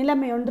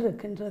நிலைமை ஒன்று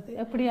இருக்கின்றது.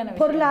 எப்படியான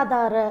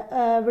பொருளாதார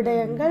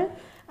விடயங்கள்,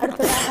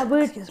 அடுத்ததாக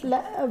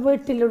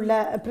வீட்டில் உள்ள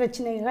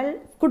பிரச்சனைகள்,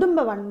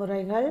 குடும்ப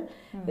வன்முறைகள்,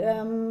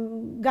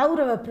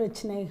 கௌரவ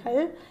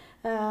பிரச்சனைகள்,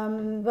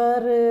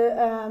 வேறு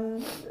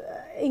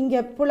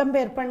இங்கே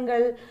புலம்பெயர்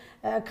பெண்கள்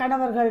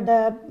கணவர்களோட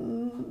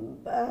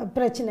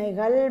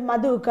பிரச்சனைகள்,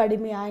 மதுவுக்கு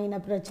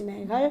அடிமையாகின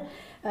பிரச்சனைகள்,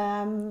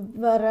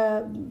 வேறு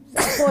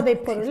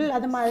போதைப்பொருள்,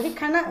 அது மாதிரி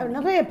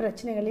நிறைய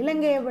பிரச்சனைகள்.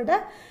 இலங்கையை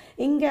விட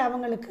இங்கே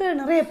அவங்களுக்கு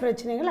நிறைய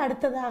பிரச்சனைகள்.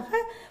 அடுத்ததாக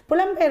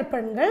புலம்பெயர்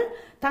பெண்கள்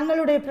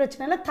தங்களுடைய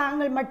பிரச்சனைகளை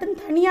தாங்கள் மட்டும்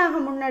தனியாக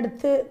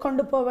முன்னெடுத்து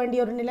கொண்டு போக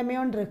வேண்டிய ஒரு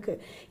நிலைமையோன்று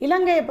இருக்குது.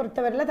 இலங்கையை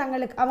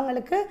பொறுத்தவரையில்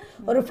அவங்களுக்கு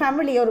ஒரு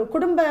ஃபேமிலி, ஒரு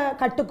குடும்ப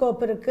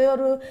கட்டுக்கோப்பு இருக்குது.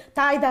 ஒரு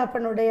தாய்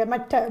தாப்பனுடைய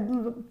மற்ற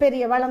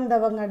பெரிய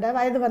வளர்ந்தவங்களோட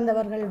வயது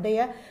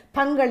வந்தவர்களுடைய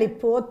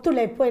பங்களிப்பு,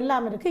 ஒத்துழைப்பு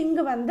எல்லாம் இருக்குது.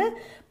 இங்கு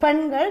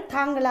பெண்கள்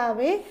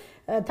தாங்களாகவே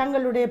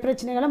தங்களுடைய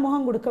பிரச்சனைகளை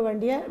முகம் கொடுக்க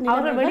வேண்டிய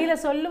வெளியில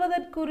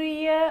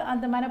சொல்லுவதற்குரிய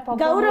அந்த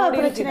கௌரவ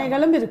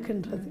பிரச்சனைகளும்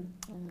இருக்கின்றது.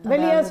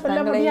 வெளியே சொல்ல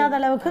முடியாத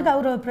அளவுக்கு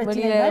கௌரவ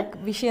பிரச்சனைகள்,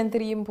 விஷயம்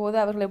தெரியும் போது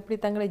அவர்கள் எப்படி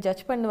தங்களை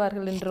ஜட்ஜ்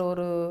பண்ணுவார்கள் என்ற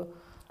ஒரு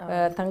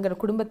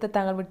தங்கள் குடும்பத்தை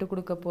தாங்கள் விட்டு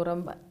கொடுக்க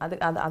போறோம்,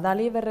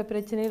 அதாலேயே வர்ற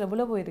பிரச்சனைகள்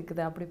எவ்வளவோ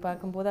இருக்குது. அப்படி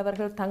பார்க்கும்போது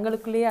அவர்கள்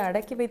தங்களுக்குள்ளேயே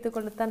அடக்கி வைத்துக்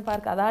கொள்ளத்தான்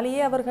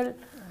அதாலேயே அவர்கள்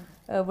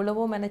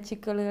எவ்வளவோ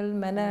மனச்சிக்கல்கள்,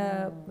 மன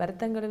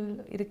வருத்தங்களில்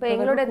இருக்கு.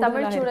 எங்களுடைய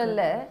தமிழ்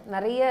சூழல்ல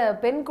நிறைய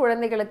பெண்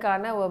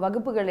குழந்தைகளுக்கான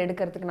வகுப்புகள்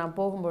எடுக்கிறதுக்கு நான்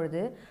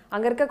போகும்பொழுது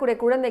அங்க இருக்கக்கூடிய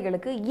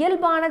குழந்தைகளுக்கு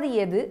இயல்பானது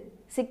எது,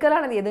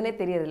 சிக்கலானது எதுன்னே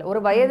தெரியறதில்லை.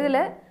 ஒரு வயதுல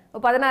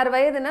 16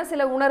 வயதுனா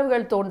சில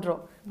உணர்வுகள்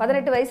தோன்றும்,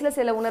 18 வயசுல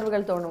சில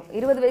உணர்வுகள் தோன்றும்,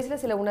 20 வயசுல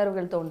சில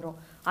உணர்வுகள் தோன்றும்.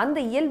 அந்த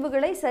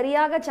இயல்புகளை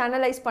சரியாக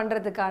சேனலைஸ்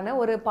பண்றதுக்கான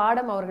ஒரு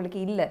பாடம் அவர்களுக்கு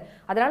இல்லை.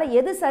 அதனால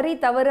எது சரி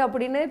தவறு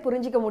அப்படின்னு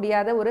புரிஞ்சிக்க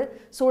முடியாத ஒரு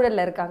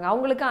சூழல்ல இருக்காங்க.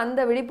 அவங்களுக்கு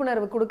அந்த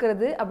விழிப்புணர்வு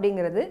கொடுக்கறது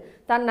அப்படிங்கிறது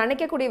தான்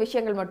நினைக்கக்கூடிய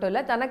விஷயங்கள் மட்டும்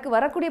இல்லை, தனக்கு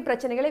வரக்கூடிய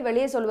பிரச்சனைகளை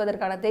வெளியே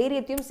சொல்வதற்கான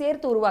தைரியத்தையும்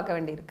சேர்த்து உருவாக்க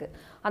வேண்டியிருக்கு.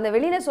 அந்த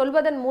வெளியில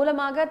சொல்வதன்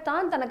மூலமாக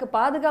தான் தனக்கு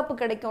பாதுகாப்பு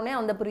கிடைக்கும்னே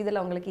அந்த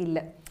புரிதல் அவங்களுக்கு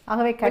இல்லை.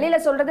 ஆகவே வெளியில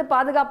சொல்றது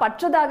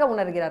பாதுகாப்பற்றதாக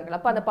உணர்கிறார்கள்.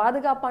 அப்ப அந்த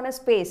பாதுகாப்பான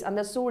ஸ்பேஸ்,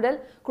 அந்த சூழல்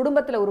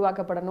குடும்பத்துல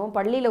உருவாக்கப்படணும்,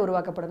 பள்ளியில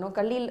உருவாக்கப்படணும்,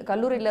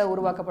 கல்லூரியில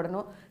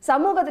உருவாக்கப்படணும்,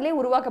 சமூகத்திலே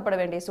உருவாக்கப்பட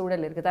வேண்டிய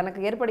சூழல் இருக்கு.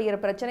 தனக்கு ஏற்படுகிற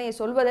பிரச்சனையை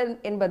சொல்வது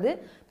என்பது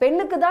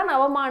பெண்ணுக்கு தான்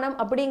அவமானம்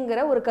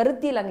அப்படிங்கிற ஒரு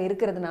கருத்தியல் அங்க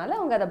இருக்கிறதுனால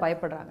அவங்க அதை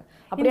பயப்படுறாங்க.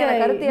 அப்படியான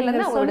கருத்தியல்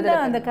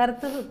அந்த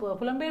கருத்து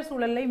புலம்பெயர்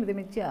சூழலையும் இது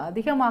மிச்சம்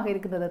அதிகமாக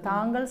இருக்கிறது.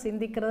 தாங்கள்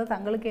சிந்திக்கிறது,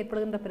 தங்களுக்கு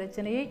ஏற்படுகின்ற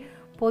பிரச்சனையை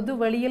பொது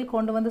வழியில்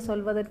கொண்டு வந்து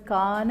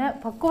சொல்வதற்கான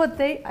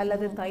பக்குவத்தை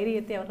அல்லது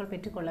தைரியத்தை அவர்கள்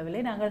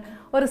பெற்றுக்கொள்ளவில்லை. நாங்கள்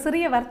ஒரு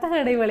சிறிய வர்த்தக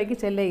இடைவெளிக்கு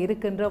செல்ல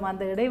இருக்கின்றோம்.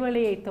 அந்த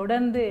இடைவெளியை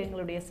தொடர்ந்து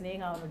எங்களுடைய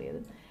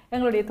சிநேகாவுடையதும்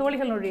எங்களுடைய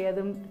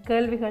தோழிகளுடையதும்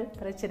கேள்விகள்,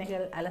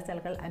 பிரச்சனைகள்,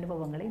 அலசல்கள்,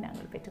 அனுபவங்களை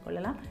நாங்கள்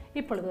பெற்றுக்கொள்ளலாம்.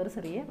 இப்பொழுது ஒரு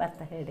சிறிய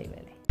வர்த்தக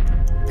இடைவேளை.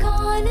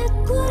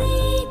 காலக்குரி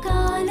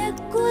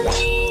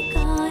காலக்குரி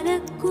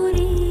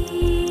காலக்குரி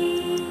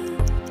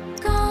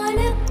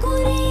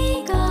காலக்குரி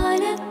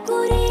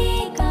காலக்குரி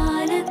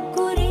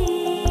காலக்குரி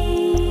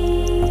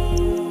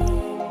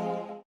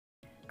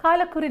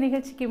காலக்குரி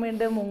நிகழ்ச்சிக்கு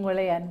மீண்டும்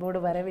உங்களை அன்போடு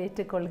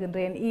வரவேற்றுக்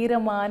கொள்கின்றேன்.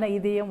 ஈரமான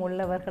இதயம்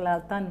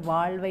உள்ளவர்களால் தான்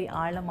வாழ்வை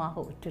ஆழமாக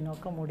உற்று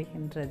நோக்க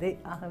முடிகின்றது.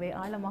 ஆகவே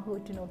ஆழமாக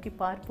உற்று நோக்கி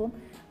பார்ப்போம்.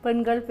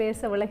 பெண்கள்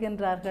பேச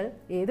விளைகின்றார்கள்,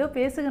 ஏதோ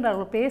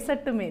பேசுகின்றார்கள்,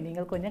 பேசட்டுமே.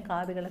 நீங்கள் கொஞ்சம்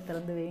காதுகளை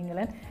திறந்து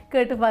வையுங்களேன்,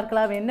 கேட்டு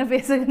பார்க்கலாம் என்ன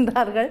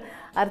பேசுகின்றார்கள்.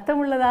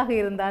 அர்த்தமுள்ளதாக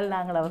இருந்தால்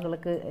நாங்கள்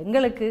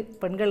எங்களுக்கு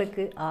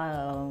பெண்களுக்கு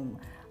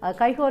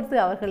கைகோர்த்து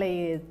அவர்களை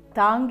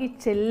தாங்கி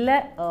செல்ல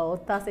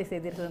ஒத்தாசை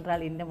செய்தீர்கள்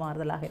என்றால் இன்னும்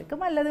மாறுதலாக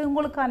இருக்கும். அல்லது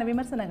உங்களுக்கான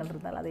விமர்சனங்கள்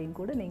இருந்தால் அதையும்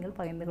கூட நீங்கள்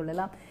பகிர்ந்து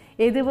கொள்ளலாம்.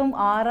 எதுவும்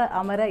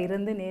அமர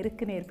இருந்து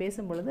நேருக்கு நேர்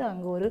பேசும் பொழுது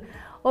அங்கு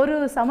ஒரு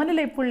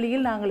சமநிலை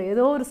புள்ளியில் நாங்கள்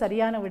ஏதோ ஒரு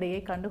சரியான விடையை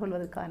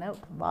கண்டுகொள்வதற்கான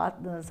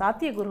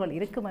சாத்தியக்கூறுகள்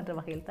இருக்கும் என்ற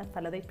வகையில் தான்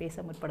பலதை பேச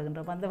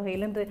முற்படுகின்றோம். அந்த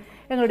வகையில் இன்று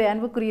எங்களுடைய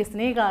அன்புக்குரிய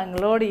சிநேகா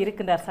எங்களோடு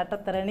இருக்கின்றார்.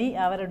 சட்டத்தரணி.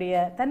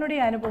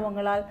 தன்னுடைய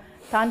அனுபவங்களால்,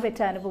 தான்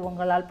பெற்ற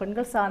அனுபவங்களால்,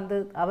 பெண்கள் சார்ந்து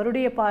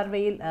அவருடைய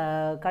பார்வையில்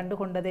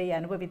கண்டுகொண்டதை,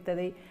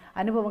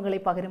 அனுபவங்களை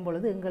பகிரும்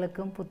பொழுது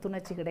எங்களுக்கும்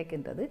புத்துணர்ச்சி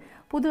கிடைக்கின்றது,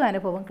 புது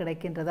அனுபவம்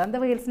கிடைக்கின்றது. அந்த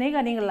வகையில் சிநேகா,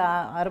 நீங்கள்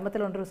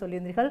ஆரம்பத்தில் ஒன்று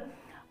சொல்லியிருந்தீர்கள்,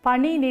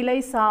 பணிநிலை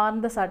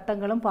சார்ந்த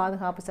சட்டங்களும்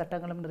பாதுகாப்பு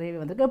சட்டங்களும் நிறைவே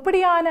வந்திருக்கு.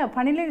 எப்படியான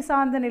பணிநிலை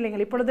சார்ந்த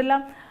நிலைகள்?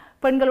 இப்பொழுதெல்லாம்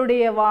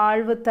பெண்களுடைய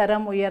வாழ்வு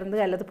தரம் உயர்ந்து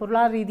அல்லது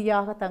பொருளாதார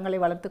ரீதியாக தங்களை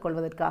வளர்த்துக்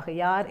கொள்வதற்காக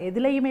யார்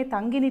எதிலையுமே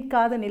தங்கி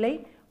நிற்காத நிலை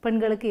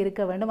பெண்களுக்கு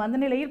இருக்க வேண்டும். அந்த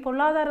நிலையில்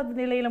பொருளாதார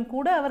நிலையிலும்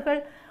கூட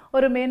அவர்கள்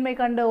ஒரு மேன்மை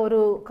கண்ட ஒரு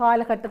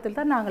காலகட்டத்தில்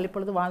தான் நாங்கள்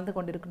இப்பொழுது வாழ்ந்து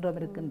கொண்டிருக்கின்றோம்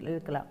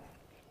இருக்கலாம்.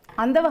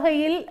 அந்த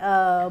வகையில்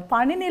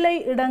பணிநிலை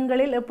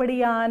இடங்களில்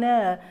எப்படியான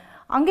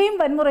அங்கேயும்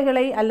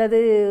வன்முறைகளை அல்லது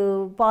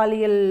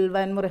பாலியல்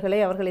வன்முறைகளை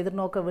அவர்கள்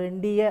எதிர்நோக்க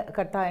வேண்டிய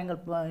கட்டாயங்கள்,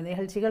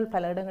 நிகழ்ச்சிகள்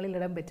பல இடங்களில்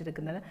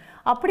இடம்பெற்றிருக்கின்றன.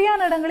 அப்படியான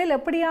இடங்களில்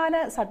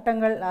எப்படியான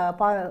சட்டங்கள்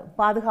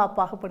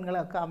பாதுகாப்பாக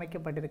பெண்களுக்கு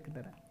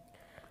அமைக்கப்பட்டிருக்கின்றன?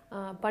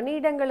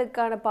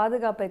 பணியிடங்களுக்கான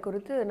பாதுகாப்பை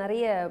குறித்து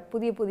நிறைய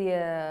புதிய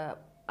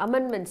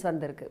அமெண்ட்மெண்ட்ஸ்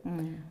வந்திருக்கு.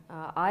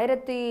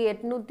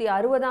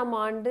 1860ஆம்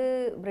ஆண்டு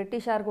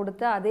பிரிட்டிஷார்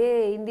கொடுத்த அதே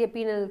இந்திய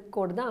பீனல்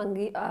கோடு தான்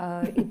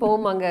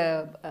இப்போவும் அங்கே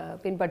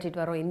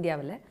பின்பற்றிட்டு வரோம்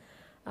இந்தியாவில்.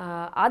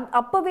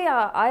 அப்போவே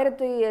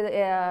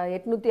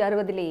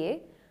 1860லேயே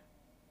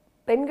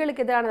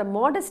பெண்களுக்கு எதிரான,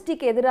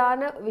 மாடஸ்டிக்கு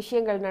எதிரான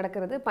விஷயங்கள்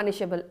நடக்கிறது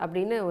பனிஷபிள்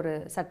அப்படின்னு ஒரு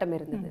சட்டம்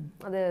இருந்தது.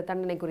 அது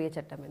தண்டனைக்குரிய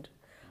சட்டம் என்று.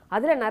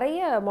 அதில் நிறைய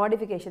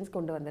மாடிஃபிகேஷன்ஸ்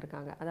கொண்டு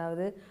வந்திருக்காங்க.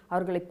 அதாவது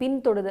அவர்களை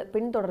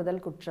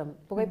பின்தொடர்தல் குற்றம்,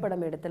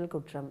 புகைப்படம் எடுத்தல்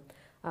குற்றம்,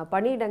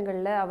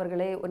 பணியிடங்களில்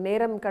அவர்களை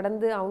நேரம்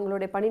கடந்து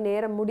அவங்களுடைய பணி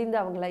நேரம் முடிந்து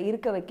அவங்கள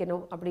இருக்க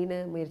வைக்கணும் அப்படின்னு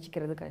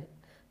முயற்சிக்கிறது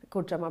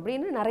குற்றம்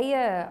அப்படின்னு நிறைய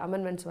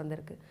அமெண்ட்மெண்ட்ஸ்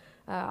வந்திருக்கு.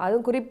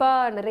 அதுவும்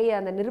குறிப்பாக நிறைய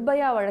அந்த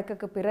நிர்பயா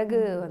வழக்குக்கு பிறகு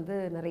வந்து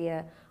நிறைய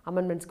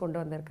அமெண்ட்மெண்ட்ஸ் கொண்டு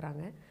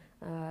வந்திருக்கிறாங்க.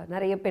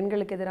 நிறைய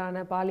பெண்களுக்கு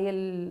எதிரான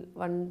பாலியல்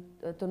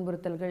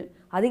துன்புறுத்தல்கள்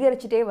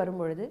அதிகரிச்சுட்டே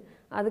வரும்பொழுது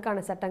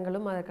அதுக்கான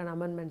சட்டங்களும் அதற்கான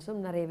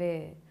அமெண்ட்மெண்ட்ஸும் நிறையவே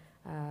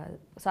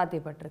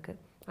சாத்தியப்பட்டிருக்கு.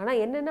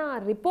 ஆனால் என்னென்னா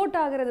ரிப்போர்ட்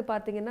ஆகிறது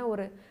பார்த்தீங்கன்னா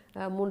ஒரு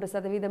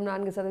 3%,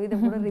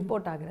 4% கூட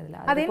ரிப்போர்ட் ஆகிறது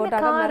இல்லை. ரிப்போர்ட்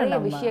ஆக நிறைய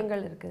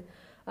விஷயங்கள் இருக்குது.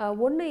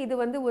 ஒன்று, இது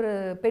வந்து ஒரு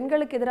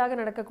பெண்களுக்கு எதிராக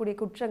நடக்கக்கூடிய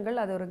குற்றங்கள்,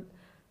 அது ஒரு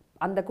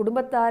அந்த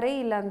குடும்பத்தாரே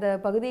இல்லை அந்த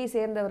பகுதியை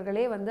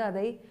சேர்ந்தவர்களே வந்து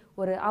அதை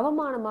ஒரு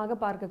அவமானமாக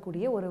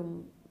பார்க்கக்கூடிய ஒரு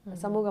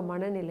சமூக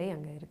மனநிலை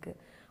அங்கே இருக்குது.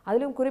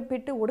 அதிலும்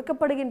குறிப்பிட்டு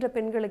ஒடுக்கப்படுகின்ற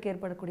பெண்களுக்கு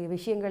ஏற்படக்கூடிய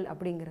விஷயங்கள்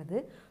அப்படிங்கிறது,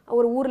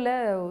 ஒரு ஊரில்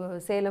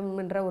சேலம்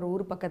என்ற ஒரு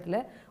ஊர் பக்கத்தில்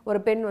ஒரு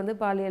பெண் வந்து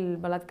பாலியல்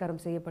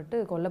பலாத்காரம் செய்யப்பட்டு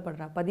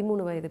கொல்லப்படுறா.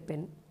 13 வயது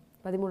பெண்,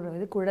 13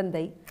 வயது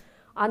குழந்தை.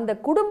 அந்த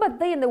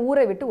குடும்பத்தை அந்த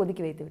ஊரை விட்டு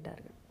ஒதுக்கி வைத்து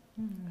விட்டார்கள்.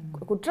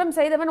 குற்றம்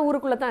செய்தவன்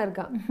ஊருக்குள்ளே தான்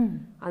இருக்கான்.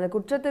 அந்த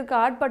குற்றத்திற்கு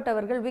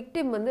ஆட்பட்டவர்கள்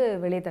விக்டிம் வந்து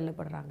வெளியே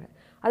தள்ளப்படுறாங்க.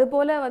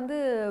 அதுபோல் வந்து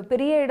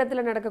பெரிய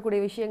இடத்துல நடக்கக்கூடிய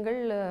விஷயங்கள்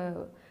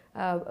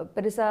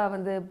பெருசாக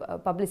வந்து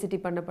பப்ளிசிட்டி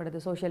பண்ணப்படுது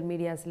சோஷியல்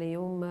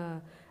மீடியாஸ்லேயும்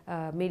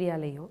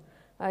மீடியாலேயும்.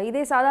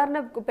 இதே சாதாரண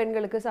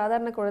பெண்களுக்கு,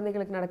 சாதாரண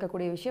குழந்தைகளுக்கு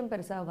நடக்கக்கூடிய விஷயம்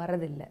பெருசாக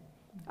வரதில்லை.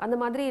 அந்த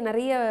மாதிரி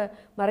நிறைய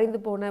மறைந்து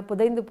போன,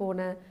 புதைந்து போன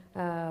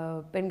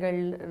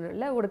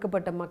பெண்களில்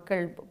ஒடுக்கப்பட்ட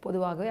மக்கள்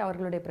பொதுவாகவே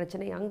அவர்களுடைய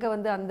பிரச்சனை அங்கே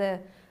வந்து அந்த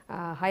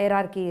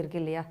ஹயரார்கி இருக்கு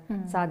இல்லையா,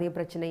 சாதிய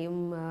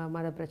பிரச்சனையும்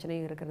மத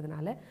பிரச்சனையும்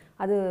இருக்கிறதுனால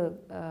அது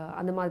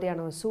அந்த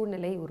மாதிரியான ஒரு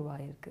சூழ்நிலை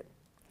உருவாகிருக்கு.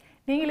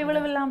 நீங்கள்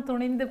இவ்வளவெல்லாம்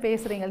துணிந்து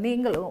பேசுகிறீங்க.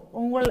 நீங்கள்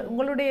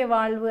உங்களுடைய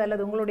வாழ்வு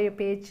அல்லது உங்களுடைய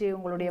பேச்சு,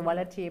 உங்களுடைய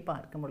வளர்ச்சியை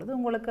பார்க்கும் பொழுது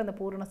உங்களுக்கு அந்த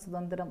பூரண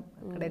சுதந்திரம்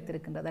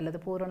கிடைத்திருக்கின்றது,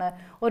 அல்லது பூரண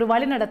ஒரு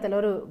வழிநடத்தல்,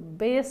 ஒரு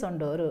பேஸ்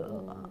உண்டு, ஒரு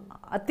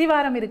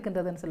அத்திவாரம்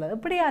இருக்கின்றதுன்னு சொல்ல.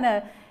 எப்படியான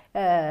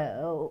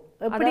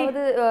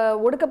அதாவது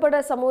ஒடுக்கப்பட்ட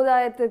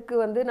சமுதாயத்துக்கு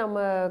வந்து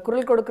நம்ம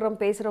குரல் கொடுக்குறோம்,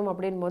 பேசுகிறோம்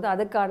அப்படின் போது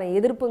அதுக்கான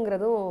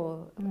எதிர்ப்புங்கிறதும்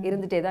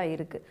இருந்துகிட்டே தான்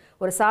இருக்குது.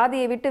 ஒரு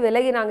சாதியை விட்டு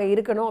விலகி நாங்கள்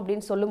இருக்கணும்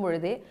அப்படின்னு சொல்லும்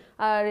பொழுதே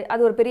அது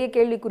ஒரு பெரிய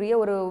கேள்விக்குரிய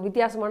ஒரு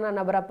வித்தியாசமான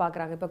நபராக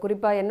பார்க்குறாங்க. இப்போ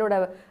குறிப்பாக என்னோட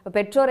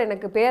பெற்றோர்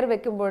எனக்கு பேர்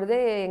வைக்கும் பொழுதே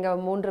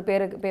எங்கள் 3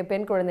 பேருக்கு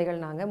பெண்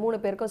குழந்தைகள், நாங்கள்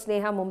 3 பேருக்கும்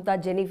ஸ்னேகா, மும்தா,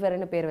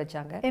 ஜெனிஃபர்னு பேர்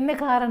வச்சாங்க. என்ன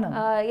காரணம்?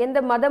 எந்த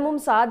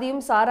மதமும்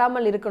சாதியும்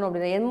சாராமல் இருக்கணும்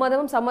அப்படின்னு, எந்த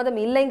மதமும்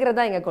சம்மதம்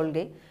இல்லைங்கிறதா எங்கள்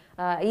கொள்கை.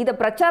 இதை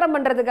பிரச்சாரம்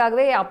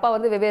பண்ணுறதுக்காகவே அப்பா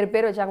வந்து வெவ்வேறு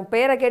பேர் வச்சாங்க.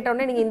 பேரை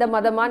கேட்டோடனே நீங்கள் இந்த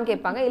மதமானு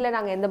கேட்பாங்க. இல்லை,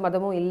 நாங்கள் எந்த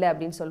மதமும் இல்லை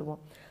அப்படின்னு சொல்லுவோம்.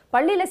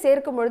 பள்ளியில்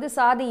சேர்க்கும் பொழுது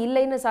சாதி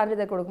இல்லைன்னு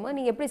சான்றிதழ் கொடுக்கும்போது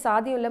நீங்கள் எப்படி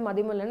சாதியும் இல்லை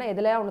மதியமும் இல்லைன்னா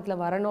எதில்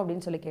அவனத்தில் வரணும்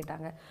அப்படின்னு சொல்லி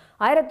கேட்டாங்க.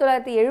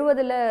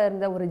 1970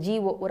 இருந்த ஒரு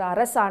ஜிஓ, ஒரு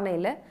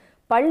அரசாணையில்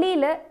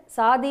பள்ளியில்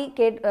சாதி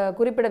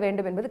குறிப்பிட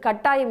வேண்டும் என்பது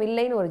கட்டாயம்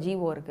இல்லைன்னு ஒரு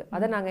ஜிஓ இருக்குது.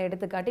 அதை நாங்கள்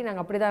எடுத்துக்காட்டி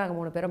நாங்கள் அப்படி தான் நாங்கள்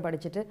 3 பேரும்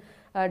படிச்சுட்டு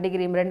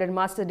டிகிரி 2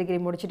 மாஸ்டர் டிகிரி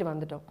முடிச்சுட்டு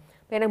வந்துட்டோம்.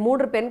 இப்போ எனக்கு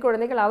 3 பெண்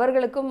குழந்தைகள்,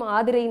 அவர்களுக்கும்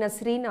ஆதிரை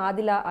நஸ்ரீன்,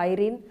 ஆதிலா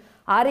ஐரீன்,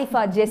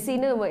 ஆரிஃபா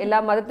ஜெஸ்ஸின்னு எல்லா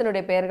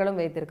மதத்தினுடைய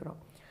பெயர்களும் வைத்திருக்கிறோம்.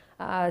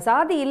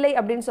 சாதி இல்லை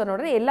அப்படின்னு சொன்ன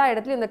உடனே எல்லா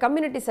இடத்துலையும் இந்த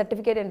கம்யூனிட்டி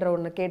சர்டிஃபிகேட் என்ற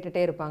ஒன்று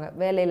கேட்டுகிட்டே இருப்பாங்க.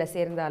 வேலையில்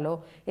சேர்ந்தாலோ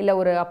இல்லை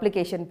ஒரு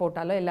அப்ளிகேஷன்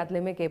போட்டாலோ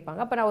எல்லாத்துலேயுமே கேட்பாங்க.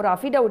 அப்போ நான் ஒரு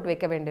அஃபிடவுட்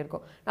வைக்க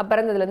வேண்டியிருக்கும், நான்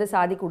பிறந்ததுலேருந்து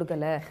சாதி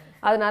கொடுக்கல.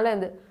 அதனால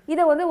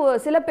இதை வந்து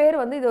சில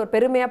பேர் வந்து இது ஒரு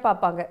பெருமையாக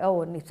பார்ப்பாங்க.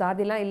 ஓ, நீ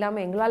சாதிலாம்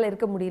இல்லாமல் எங்களால்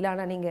இருக்க முடியல,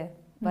 ஆனால் நீங்கள்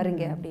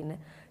வரீங்க அப்படின்னு.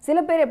 சில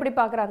பேர் எப்படி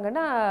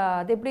பார்க்குறாங்கன்னா,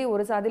 அது எப்படி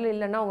ஒரு சாதியில்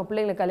இல்லைன்னா உங்கள்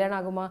பிள்ளைங்களுக்கு கல்யாணம்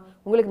ஆகுமா,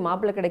 உங்களுக்கு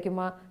மாப்பிள்ளை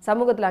கிடைக்குமா,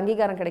 சமூகத்தில்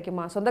அங்கீகாரம்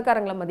கிடைக்குமா,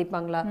 சொந்தக்காரங்களை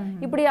மதிப்பாங்களா,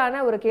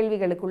 இப்படியான ஒரு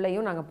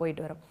கேள்விகளுக்குள்ளேயும் நாங்கள்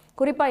போயிட்டு வரோம்.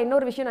 குறிப்பாக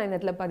இன்னொரு விஷயம் நான் இந்த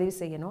இடத்துல பதிவு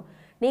செய்யணும்.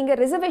 நீங்கள்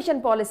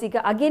ரிசர்வேஷன்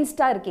பாலிசிக்கு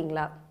அகெயின்ஸ்டாக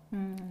இருக்கீங்களா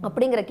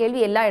அப்படிங்கிற கேள்வி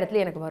எல்லா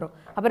இடத்துலையும் எனக்கு வரும்.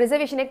 அப்போ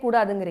ரிசர்வேஷனே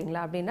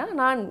கூடாதுங்கிறீங்களா அப்படின்னா,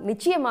 நான்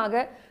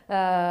நிச்சயமாக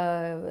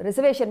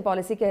ரிசர்வேஷன்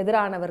பாலிசிக்கு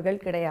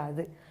எதிரானவர்கள்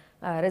கிடையாது.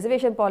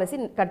 ரிசர்வேஷன் பாலிசி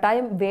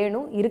கட்டாயம்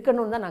வேணும்,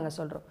 இருக்கணும்னு தான் நாங்கள்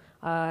சொல்கிறோம்.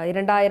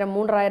 2000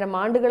 3000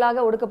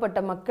 ஆண்டுகளாக ஒடுக்கப்பட்ட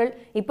மக்கள்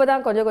இப்போ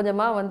தான் கொஞ்சம்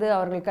கொஞ்சமாக வந்து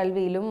அவர்கள்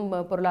கல்வியிலும்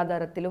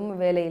பொருளாதாரத்திலும்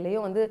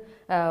வேலையிலையும் வந்து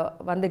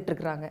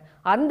வந்துட்டுருக்குறாங்க.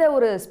 அந்த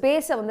ஒரு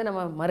ஸ்பேஸை வந்து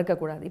நம்ம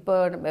மறுக்கக்கூடாது. இப்போ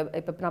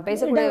நான்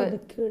பேசக்கூடிய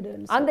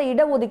அந்த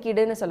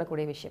இடஒதுக்கீடுன்னு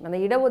சொல்லக்கூடிய விஷயம், அந்த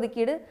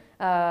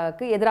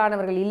இடஒதுக்கீடுக்கு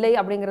எதிரானவர்கள் இல்லை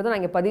அப்படிங்கிறதும்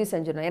நான் இங்கே பதிவு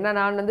செஞ்சிடணும். ஏன்னா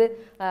நான் வந்து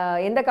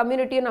எந்த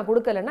கம்யூனிட்டியும் நான்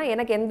கொடுக்கலன்னா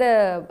எனக்கு எந்த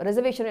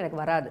ரிசர்வேஷனும்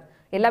எனக்கு வராது.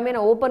 எல்லாமே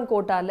நான் ஓப்பன்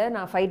கோட்டாவில்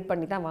நான் ஃபைட்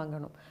பண்ணி தான்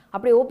வாங்கணும்.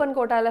 அப்படி ஓப்பன்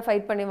கோட்டாவில்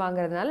ஃபைட் பண்ணி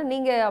வாங்குறதுனால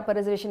நீங்கள் அப்போ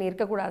ரிசர்வேஷன்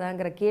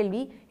இருக்கக்கூடாதாங்கிற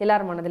கேள்வி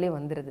எல்லார் மனதிலையும்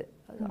வந்துடுது.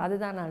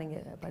 அதுதான் நான்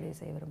இங்கே பதிவு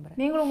செய்ய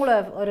விரும்புகிறேன். நீங்கள் உங்களை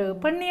ஒரு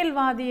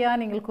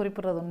பெண்ணியல்வாதியாக நீங்கள்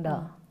குறிப்பிடுறது உண்டா?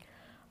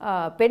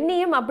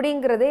 பெண்ணியம்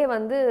அப்படிங்கிறதே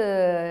வந்து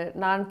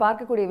நான்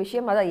பார்க்கக்கூடிய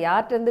விஷயம், அதான்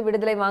யார்கிட்டருந்து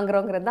விடுதலை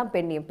வாங்குறோங்கிறது தான்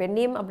பெண்ணியம்.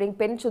 பெண்ணியம்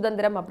பெண்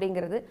சுதந்திரம்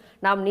அப்படிங்கிறது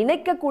நாம்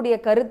நினைக்கக்கூடிய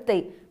கருத்தை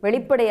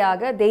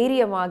வெளிப்படையாக,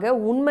 தைரியமாக,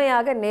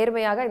 உண்மையாக,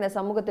 நேர்மையாக இந்த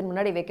சமூகத்தின்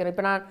முன்னாடி வைக்கிறோம்.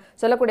 இப்போ நான்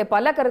சொல்லக்கூடிய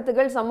பல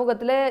கருத்துக்கள்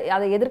சமூகத்தில்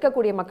அதை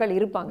எதிர்க்கக்கூடிய மக்கள்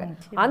இருப்பாங்க.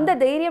 அந்த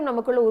தைரியம்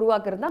நமக்குள்ள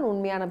உருவாக்குறது தான்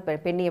உண்மையான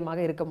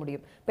பெண்ணியமாக இருக்க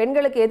முடியும்.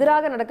 பெண்களுக்கு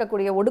எதிராக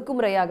நடக்கக்கூடிய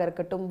ஒடுக்குமுறையாக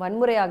இருக்கட்டும்,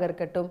 வன்முறையாக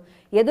இருக்கட்டும்,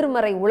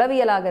 எதிர்மறை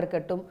உளவியலாக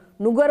இருக்கட்டும்,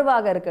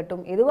 நுகர்வாக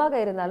இருக்கட்டும், எதுவாக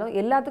இருந்தாலும்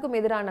எல்லாத்துக்கும்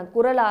எதிரான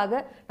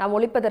குரலாக நாம்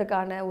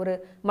ஒலிப்பதற்கான ஒரு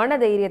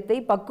மனதைரியத்தை,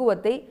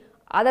 பக்குவத்தை,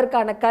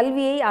 அதற்கான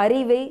கல்வியை,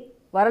 அறிவை,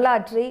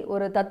 வரலாற்றை,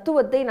 ஒரு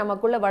தத்துவத்தை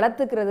நமக்குள்ள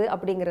வளர்த்துக்கிறது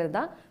அப்படிங்கிறது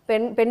தான்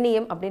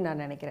பெண்ணியம் அப்படின்னு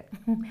நான் நினைக்கிறேன்.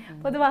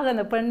 பொதுவாக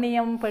அந்த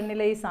பெண்ணியம்,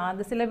 பெண்ணிலை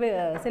சார்ந்து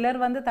சிலர்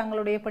வந்து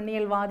தங்களுடைய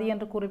பெண்ணியல்வாதி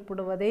என்று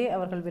குறிப்பிடுவதே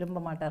அவர்கள்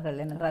விரும்ப மாட்டார்கள்.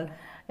 ஏனென்றால்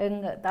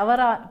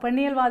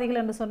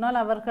பெண்ணியல்வாதிகள் என்று சொன்னால்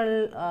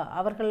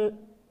அவர்கள்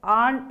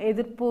ஆண்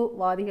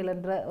எதிர்ப்புவாதிகள்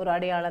என்ற ஒரு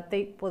அடையாளத்தை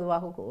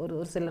பொதுவாக ஒரு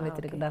சிலர்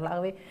வைத்திருக்கிறார்கள்.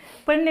 ஆகவே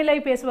பெண்ணிலை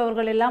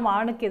பேசுபவர்கள் எல்லாம்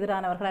ஆணுக்கு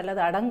எதிரானவர்கள்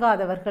அல்லது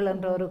அடங்காதவர்கள்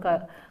என்ற ஒரு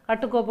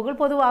கட்டுக்கோப்புகள்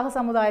பொதுவாக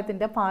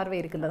சமுதாயத்தின் பார்வை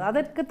இருக்கின்றது.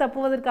 அதற்கு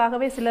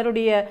தப்புவதற்காகவே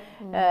சிலருடைய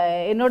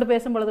என்னோடு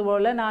பேசும் பொழுது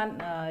போல நான்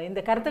இந்த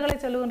கருத்துக்களை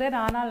சொல்லுகின்றேன்,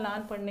 ஆனால்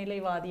நான்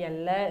பெண்ணிலைவாதி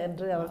அல்ல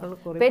என்று அவர்கள்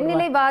கூறி,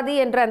 பெண்ணிலைவாதி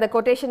என்ற அந்த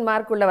கொட்டேஷன்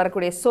மார்க் உள்ள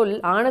வரக்கூடிய சொல்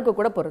ஆணுக்கு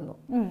கூட பொருந்தும்.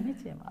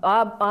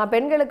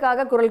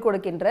 பெண்களுக்காக குரல்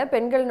கொடுக்கின்ற,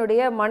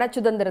 பெண்களுடைய மன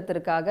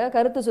சுதந்திரத்திற்காக,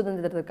 கருத்து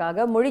சுதந்திரத்திற்காக,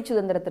 மொழி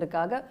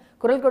சுதந்திரத்திற்காக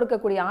குரல்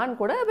கொடுக்கக்கூடிய ஆண்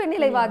கூட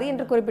பெண்ணிலைவாதி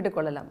என்று குறிப்பிட்டுக்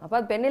கொள்ளலாம்.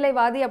 அப்ப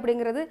பெண்ணிலைவாதி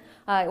அப்படிங்கிறது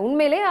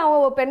உண்மையிலே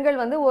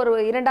பெண்கள் வந்து ஒரு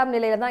 2ஆம்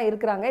நிலையில தான்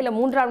இருக்கிறாங்க, இல்ல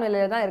 3ஆம்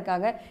நிலையில தான்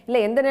இருக்காங்க, இல்ல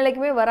எந்த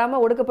நிலைக்குமே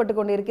வராம ஒடுக்கப்பட்டு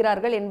கொண்டு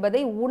இருக்கிறார்கள்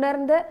என்பதை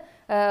உணர்ந்த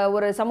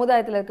ஒரு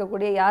சமுதாயத்தில்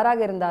இருக்கக்கூடிய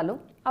யாராக இருந்தாலும்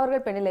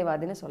அவர்கள்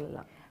பெண்ணிலைவாதின்னு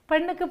சொல்லலாம்.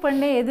 பெண்ணுக்கு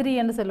பெண்ணே எதிரி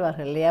என்று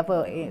சொல்வார்கள் இல்லையா? அப்போ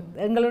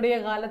எங்களுடைய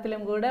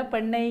காலத்திலும் கூட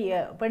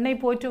பெண்ணை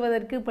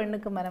போற்றுவதற்கு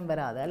பெண்ணுக்கு மனம்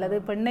வராது, அல்லது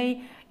பெண்ணை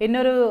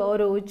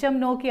ஒரு உச்சம்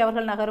நோக்கி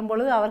அவர்கள் நகரும்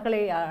பொழுது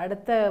அவர்களை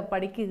அடுத்த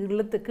படிக்கு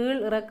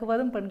கீழ்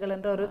இறக்குவதும் பெண்கள்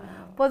என்ற ஒரு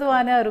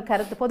பொதுவான ஒரு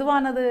கருத்து.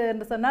 பொதுவானது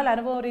என்று சொன்னால்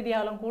அனுபவ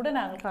ரீதியாலும் கூட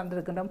நாங்கள்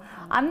சார்ந்திருக்கின்றோம்.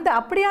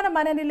 அப்படியான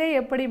மனநிலை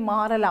எப்படி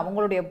மாறலாம்?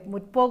 உங்களுடைய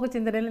முற்போக்கு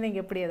சிந்தனையில்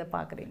நீங்க எப்படி அதை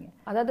பார்க்குறீங்க?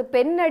 அதாவது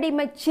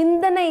பெண்ணடிமை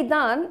சிந்தனை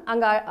தான்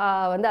அங்க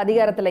வந்து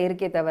அதிகாரத்துல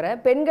இருக்கே தவிர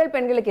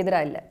பெண்களுக்கு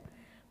எதிராக இல்லை.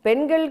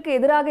 பெண்களுக்கு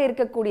எதிராக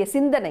இருக்கக்கூடிய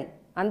சிந்தனை,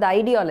 அந்த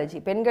ஐடியாலஜி,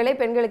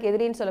 பெண்களுக்கு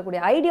எதிரின்னு சொல்லக்கூடிய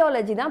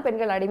ஐடியாலஜி தான்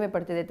பெண்கள்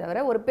அடிமைப்படுத்துதே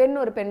தவிர ஒரு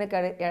பெண்ணுக்கு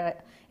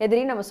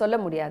எதிரின்னு நம்ம சொல்ல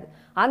முடியாது.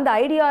 அந்த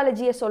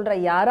ஐடியாலஜியை சொல்ற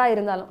யாரா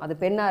இருந்தாலும், அது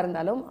பெண்ணா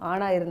இருந்தாலும்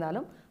ஆணா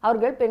இருந்தாலும்,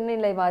 அவர்கள்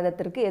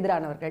பெண்ணிலைவாதத்திற்கு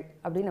எதிரானவர்கள்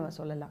அப்படின்னு நம்ம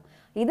சொல்லலாம்.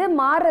 இதை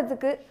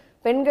மாறுறதுக்கு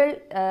பெண்கள்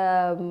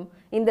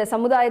இந்த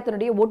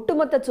சமுதாயத்தினுடைய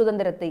ஒட்டுமொத்த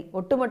சுதந்திரத்தை,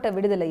 ஒட்டுமொத்த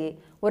விடுதலையை,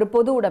 ஒரு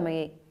பொது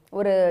உடைமையை,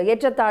 ஒரு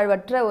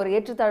ஏற்றத்தாழ்வற்ற ஒரு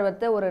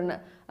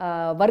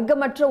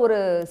வர்க்கமற்ற ஒரு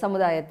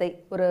சமுதாயத்தை,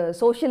 ஒரு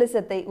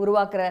சோசியலிசத்தை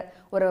உருவாக்குற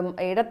ஒரு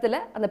இடத்துல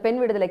அந்த பெண்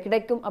விடுதலை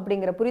கிடைக்கும்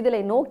அப்படிங்கிற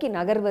புரிதலை நோக்கி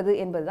நகர்வது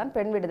என்பதுதான்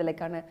பெண்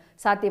விடுதலைக்கான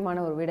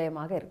சாத்தியமான ஒரு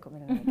விடயமாக இருக்கும்.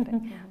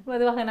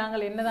 பொதுவாக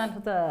நாங்கள் என்னதான்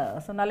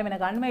சொன்னாலும்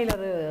எனக்கு அண்மையில்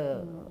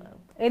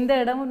எந்த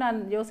இடமும் நான்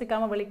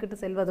யோசிக்காமல் வெளிக்கிட்டு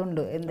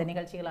செல்வதுண்டு. எந்த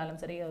நிகழ்ச்சிகளாலும்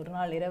சரி, ஒரு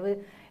நாள் இரவு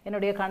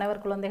என்னுடைய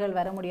கணவர் குழந்தைகள்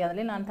வர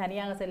முடியாதலே நான்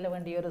தனியாக செல்ல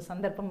வேண்டிய ஒரு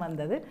சந்தர்ப்பம்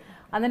வந்தது.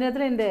 அந்த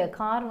நேரத்தில் இந்த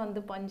கார்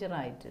வந்து பஞ்சர்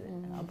ஆயிடுச்சு.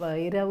 அப்போ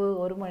இரவு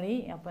 1 மணி.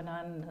 அப்போ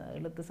நான்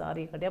இழுத்து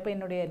சாரி கட்டி, அப்போ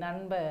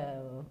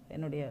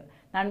என்னுடைய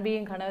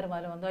நண்பியும் கணவர்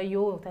மாதிரி வந்து,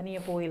 ஐயோ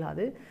தனியாக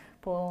போயிடாது,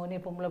 நீ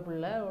பொம்பளை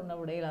பிள்ளை உன்னை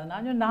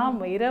விடையிலாது.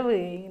 நான் இரவு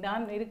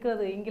நான்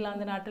இருக்கிறது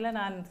இங்கிலாந்து நாட்டில்,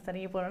 நான்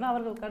தனியாக போனேன்னா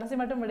அவர்கள் கடைசி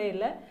மட்டும்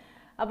விடையில்லை.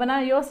 அப்ப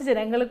நான் யோசிச்சேன்,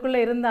 எங்களுக்குள்ள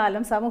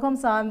இருந்தாலும் சமூகம்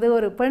சார்ந்து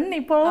ஒரு பெண்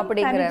இப்போ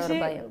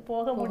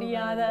போக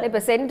முடியாத.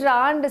 இப்ப சென்ற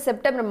ஆண்டு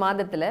செப்டம்பர்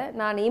மாதத்துல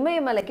நான்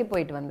இமயமலைக்கு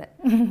போயிட்டு வந்தேன்.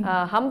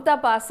 ஹம்தா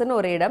பாஸ்ன்னு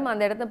ஒரு இடம்.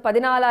 அந்த இடத்துல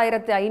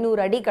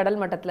 14,500 அடி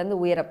கடல் மட்டத்துல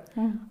இருந்து உயரம்.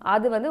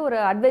 அது வந்து ஒரு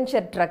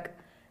அட்வென்ச்சர் ட்ரக்.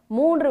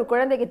 3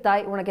 குழந்தைக்கு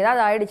தாய். உனக்கு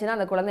ஏதாவது ஆயிடுச்சுன்னா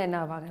அந்த குழந்தை என்ன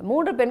ஆவாங்க?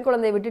 3 பெண்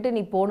குழந்தையை விட்டுட்டு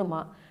நீ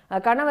போகணுமா?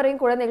 கணவரையும்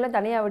குழந்தைகளையும்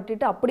தனியாக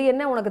விட்டுட்டு அப்படி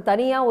என்ன உனக்கு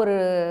தனியாக ஒரு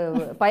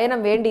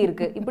பயணம் வேண்டி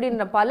இருக்கு?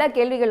 இப்படின்ற பல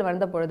கேள்விகள்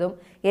வந்த பொழுதும்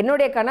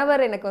என்னுடைய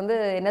கணவர் எனக்கு வந்து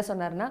என்ன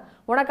சொன்னார்னா,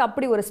 உனக்கு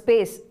அப்படி ஒரு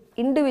ஸ்பேஸ்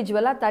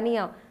இண்டிவிஜுவலாக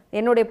தனியாக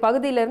என்னுடைய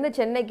பகுதியிலேருந்து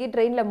சென்னைக்கு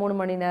ட்ரெயினில் 3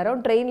 மணி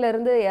நேரம்,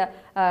 ட்ரெயின்லேருந்து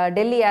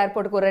டெல்லி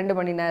ஏர்போர்ட்டுக்கு ஒரு 2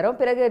 மணி நேரம்,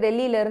 பிறகு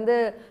டெல்லியிலேருந்து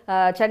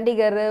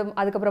சண்டிகர்,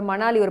 அதுக்கப்புறம்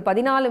மணாலி ஒரு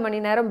 14 மணி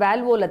நேரம்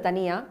வேல்வோவில்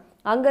தனியாக,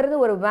 அங்கேருந்து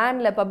ஒரு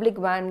வேனில், பப்ளிக்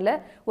வேனில்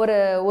ஒரு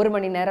 1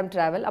 மணி நேரம்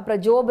ட்ராவல், அப்புறம்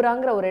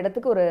ஜோப்ராங்கிற ஒரு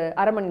இடத்துக்கு ஒரு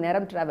 1/2 மணி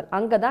நேரம் ட்ராவல்.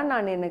 அங்கே தான்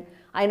நான்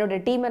என்னுடைய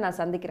டீமை நான்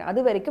சந்திக்கிறேன்.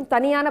 அது வரைக்கும்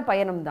தனியான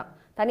பயணம் தான்.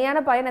 தனியான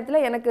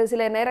பயணத்தில் எனக்கு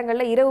சில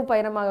நேரங்களில் இரவு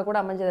பயணமாக கூட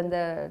அமைஞ்சது. அந்த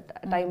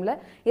டைமில்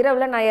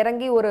இரவில் நான்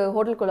இறங்கி ஒரு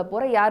ஹோட்டலுக்குள்ளே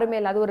போகிறேன், யாருமே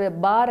இல்லை. அது ஒரு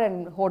பார்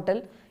அண்ட்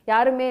ஹோட்டல்,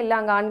 யாருமே இல்லை,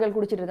 அங்கே ஆண்கள்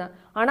குடிச்சிட்டு இருந்தாங்க.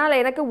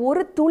 ஆனால் எனக்கு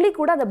ஒரு துளி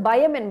கூட அந்த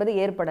பயம் என்பது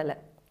ஏற்படலை.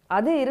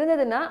 அது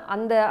இருந்ததுன்னா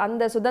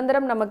அந்த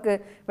சுதந்திரம் நமக்கு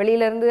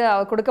வெளியிலேருந்து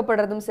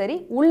கொடுக்கப்படுறதும் சரி,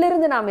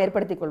 உள்ளிருந்து நாம்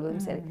ஏற்படுத்தி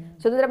கொள்வதும் சரி.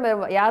 சுதந்திரம்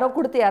யாரோ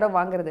கொடுத்து யாரோ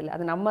வாங்குறது இல்லை,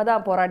 அது நம்ம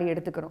தான் போராடி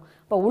எடுத்துக்கிறோம்.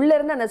 இப்போ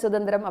உள்ளிருந்து அந்த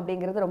சுதந்திரம்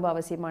அப்படிங்கிறது ரொம்ப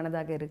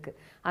அவசியமானதாக இருக்குது.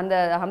 அந்த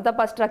ஹம்தா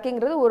பாஸ்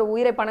ட்ரக்கிங்கிறது ஒரு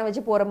உயிரை பணம்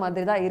வச்சு போகிற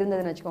மாதிரி தான்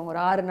இருந்ததுன்னு வச்சுக்கோங்க.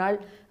 ஒரு 6 நாள்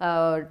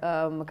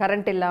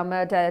கரண்ட்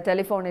இல்லாமல்,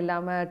 டெலிஃபோன்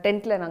இல்லாமல்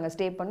டென்ட்டில் நாங்கள்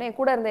ஸ்டே பண்ணோம்.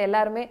 என் கூட இருந்த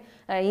எல்லாருமே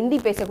ஹிந்தி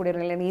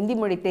பேசக்கூடியவர்கள். எனக்கு ஹிந்தி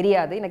மொழி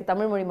தெரியாது, எனக்கு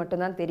தமிழ் மொழி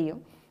மட்டும்தான்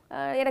தெரியும்.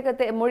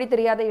 எனக்கு மொழி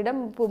தெரியாத இடம்,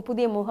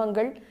 புதிய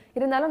முகங்கள்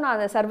இருந்தாலும் நான்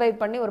அதை சர்வைவ்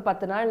பண்ணி ஒரு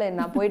 10 நாள்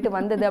நான் போயிட்டு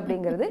வந்தது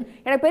அப்படிங்கிறது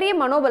எனக்கு பெரிய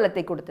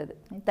மனோபலத்தை கொடுத்தது.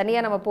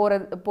 தனியாக நம்ம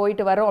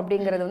போயிட்டு வரோம்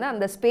அப்படிங்கிறது வந்து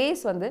அந்த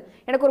ஸ்பேஸ் வந்து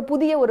எனக்கு ஒரு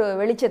புதிய ஒரு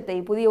வெளிச்சத்தை,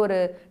 புதிய ஒரு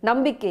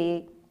நம்பிக்கையை,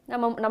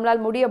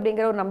 நம்மளால் முடியும்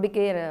அப்படிங்கிற ஒரு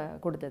நம்பிக்கையை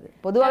கொடுத்தது.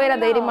 பொதுவாகவே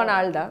நான் தைரியமான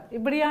ஆள் தான்.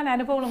 இப்படியான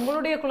அனுபவம்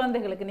உங்களுடைய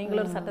குழந்தைகளுக்கு,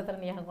 நீங்கள் ஒரு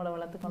சட்டத்தரணியாக கூட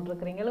வளர்த்து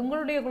கொண்டிருக்கிறீங்க,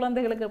 உங்களுடைய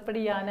குழந்தைகளுக்கு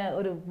எப்படியான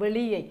ஒரு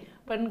வெளியை,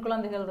 பெண்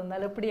குழந்தைகள்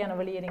இருந்தால் எப்படியான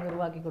வெளியை நீங்கள்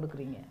உருவாக்கி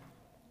கொடுக்குறீங்க?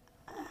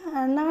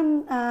 நான்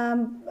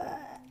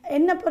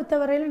என்னை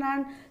பொறுத்தவரையில்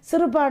நான்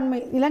சிறுபான்மை,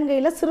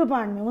 இலங்கையில்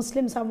சிறுபான்மை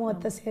முஸ்லீம்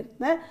சமூகத்தை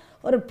சேர்ந்த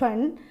ஒரு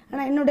பெண்.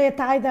 ஆனால் என்னுடைய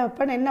தாய்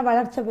தகப்பன் என்ன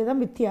வளர்த்த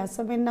விதம்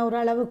வித்தியாசம். என்ன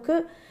ஓரளவுக்கு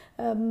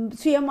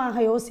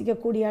சுயமாக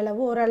யோசிக்கக்கூடிய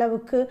அளவு,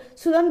 ஓரளவுக்கு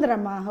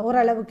சுதந்திரமாக,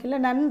 ஓரளவுக்கு இல்லை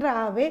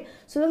நன்றாகவே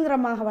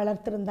சுதந்திரமாக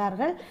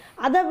வளர்த்திருந்தார்கள்.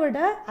 அதை விட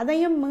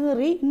அதையும்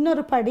மீறி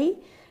இன்னொரு படி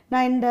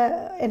நான்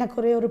எனக்கு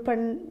ஒரே ஒரு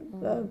பெண்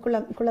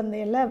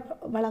குழந்தையெல்லாம்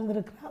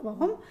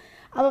வளர்ந்துருக்கிறாவும்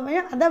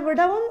அவன் அதை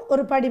விடவும்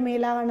ஒரு படி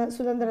மேலான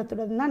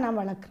சுதந்திரத்துடன் தான் நான்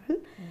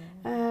வளர்க்குறேன்.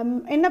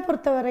 என்னை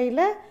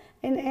பொறுத்தவரையில்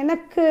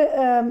எனக்கு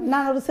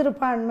நான் ஒரு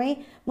சிறுபான்மை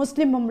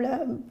முஸ்லீம்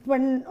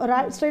பெண் ஒரு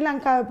ஆள்.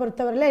 ஸ்ரீலங்காவை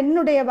பொறுத்தவரையில்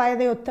என்னுடைய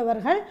வயதை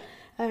ஒத்தவர்கள்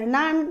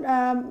நான்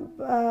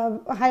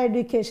ஹையர்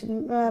எஜுகேஷன்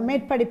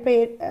மேற்படிப்பை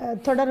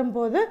தொடரும்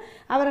போது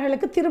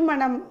அவர்களுக்கு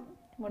திருமணம்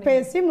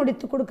பேசி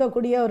முடித்து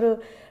கொடுக்கக்கூடிய ஒரு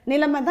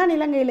நிலைமை தான்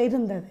இலங்கையில்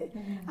இருந்தது.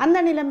 அந்த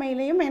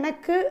நிலைமையிலையும்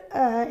எனக்கு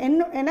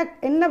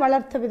என்ன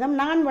வளர்த்த விதம்,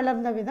 நான்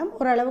வளர்ந்த விதம்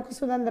ஓரளவுக்கு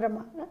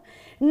சுதந்திரமாக,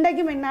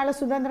 இன்றைக்கும் என்னால்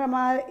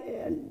சுதந்திரமாக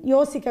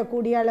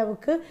யோசிக்கக்கூடிய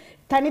அளவுக்கு,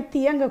 தனித்து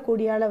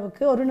இயங்கக்கூடிய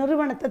அளவுக்கு, ஒரு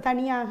நிறுவனத்தை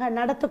தனியாக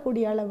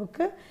நடத்தக்கூடிய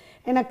அளவுக்கு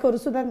எனக்கு ஒரு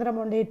சுதந்திரம்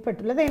ஒன்று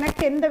ஏற்பட்டுள்ளது.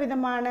 எனக்கு எந்த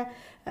விதமான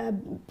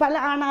பல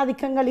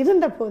ஆணாதிக்கங்கள்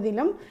இருந்த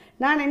போதிலும்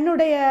நான்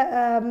என்னுடைய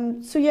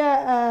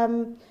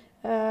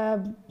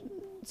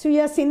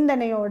சுய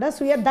சிந்தனையோட,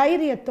 சுய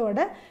தைரியத்தோட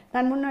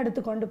நான்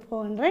முன்னெடுத்து கொண்டு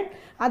போகின்றேன்.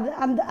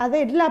 அது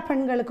எல்லா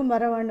பெண்களுக்கும்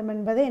வர வேண்டும்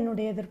என்பதே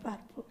என்னுடைய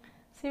எதிர்பார்ப்பு.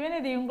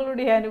 சிவநிதி,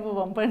 உங்களுடைய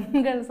அனுபவம்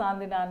பெண்கள்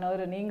சார்ந்தினான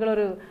ஒரு, நீங்கள்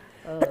ஒரு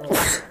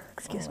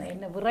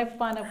என்ன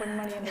விரைப்பான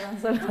பெண்மணி என்று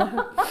தான் சொல்லுவோம்.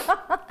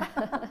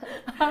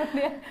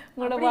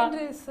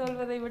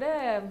 சொல்வதை விட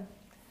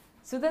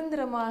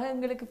சுதந்திரமாக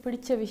எங்களுக்கு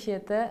பிடிச்ச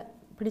விஷயத்த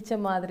பிடிச்ச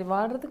மாதிரி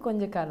வாழ்றது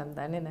கொஞ்சம் காலம்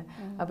தான் என்ன.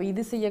 அப்போ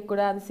இது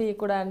செய்யக்கூடாது அது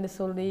செய்யக்கூடாதுன்னு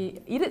சொல்லி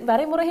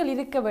வரைமுறைகள்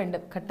இருக்க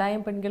வேண்டும்.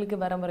 கட்டாயம் பெண்களுக்கு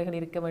வரைமுறைகள்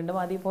இருக்க வேண்டும்.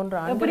 அதே போன்ற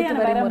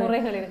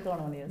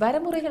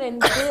வரைமுறைகள்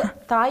என்பது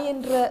தாய்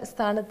என்ற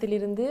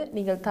ஸ்தானத்திலிருந்து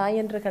நீங்கள் தாய்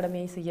என்ற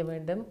கடமையை செய்ய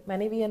வேண்டும்.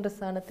 மனைவி என்ற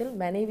ஸ்தானத்தில்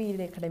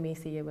மனைவியுடைய கடமையை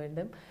செய்ய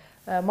வேண்டும்.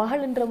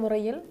 மகள் என்ற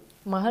முறையில்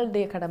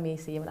மகளுடைய கடமையை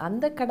செய்ய வேண்டும்.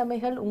 அந்த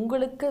கடமைகள்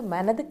உங்களுக்கு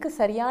மனதுக்கு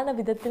சரியான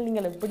விதத்தில்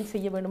நீங்கள் எப்படி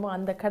செய்ய வேண்டுமோ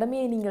அந்த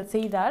கடமையை நீங்கள்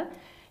செய்தால்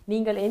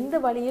நீங்கள் எந்த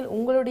வழியில்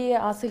உங்களுடைய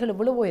ஆசைகள்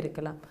எவ்வளவோ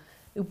இருக்கலாம்.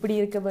 இப்படி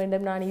இருக்க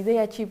வேண்டும், நான் இதை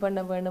அச்சீவ்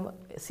பண்ண வேண்டும்.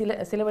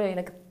 சில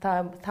எனக்கு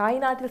தாய்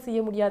நாட்டில்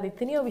செய்ய முடியாத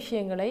எத்தனையோ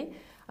விஷயங்களை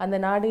அந்த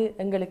நாடு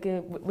எங்களுக்கு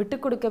விட்டு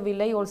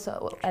கொடுக்கவில்லை,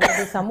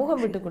 அல்லது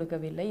சமூகம் விட்டு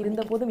கொடுக்கவில்லை.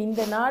 இருந்தபோதும்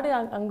இந்த நாடு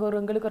அங்கே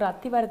எங்களுக்கு ஒரு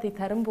அத்திவாரத்தை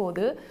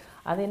தரும்போது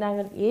அதை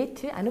நாங்கள்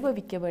ஏற்று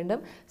அனுபவிக்க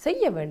வேண்டும்,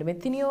 செய்ய வேண்டும்.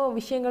 எத்தனையோ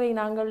விஷயங்களை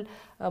நாங்கள்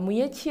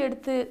முயற்சி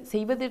எடுத்து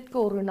செய்வதற்கு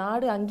ஒரு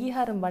நாடு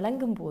அங்கீகாரம்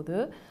வழங்கும் போது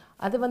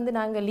அது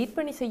நாங்கள் லீட்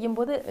பண்ணி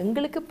செய்யும்போது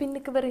எங்களுக்கு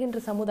பின்னுக்கு வருகின்ற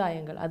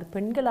சமுதாயங்கள், அது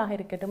பெண்களாக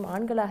இருக்கட்டும்,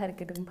 ஆண்களாக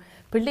இருக்கட்டும்,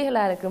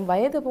 பிள்ளைகளாக இருக்கட்டும்,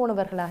 வயது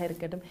போனவர்களாக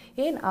இருக்கட்டும்,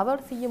 ஏன்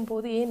அவர் செய்யும்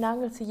போது ஏன்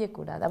நாங்கள்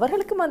செய்யக்கூடாது?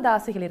 அவர்களுக்கும் அந்த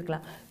ஆசைகள்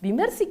இருக்கலாம்,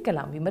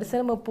 விமர்சிக்கலாம்.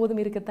 விமர்சனம்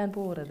எப்போதும் இருக்கத்தான்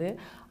போகிறது.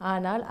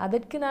 ஆனால்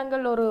அதற்கு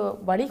நாங்கள் ஒரு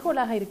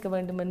வழிகோலாக இருக்க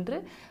வேண்டும் என்று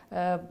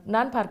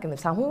நான்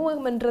பார்க்கிறேன்.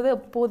 சமூகம் என்றது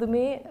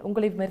எப்போதுமே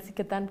உங்களை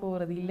விமர்சிக்கத்தான்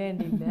போகிறது,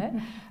 இல்லைன்னு இல்லை.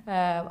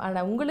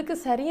 ஆனால் உங்களுக்கு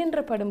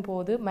சரியென்ற படும்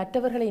போது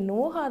மற்றவர்களை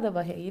நோகாத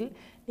வகையில்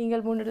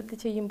நீங்கள் முன்னெடுத்து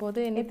செய்யும்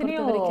போது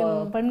எத்தனையோ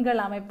பெண்கள்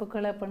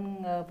அமைப்புகளை,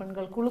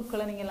 பெண்கள்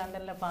குழுக்களை நீங்கள்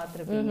லண்டனில்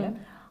பார்த்துருப்பீங்க.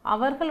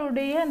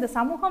 அவர்களுடைய அந்த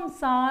சமூகம்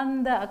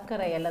சார்ந்த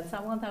அக்கறை அல்லது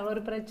சமூகம்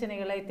ஒரு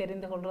பிரச்சனைகளை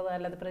தெரிந்து கொள்றதோ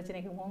அல்லது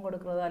பிரச்சனைக்கு முகம்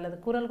கொடுக்கிறதோ அல்லது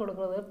குரல்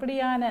கொடுக்கிறதோ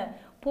எப்படியான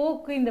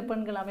போக்கு இந்த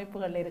பெண்கள்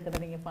அமைப்புகளில்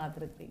இருக்கிறத நீங்கள்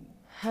பார்த்துருக்கீங்க?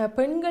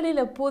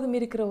 பெண்களில் எப்போதும்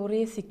இருக்கிற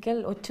ஒரே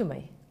சிக்கல்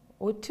ஒற்றுமை.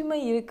 ஒற்றுமை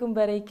இருக்கும்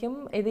வரைக்கும்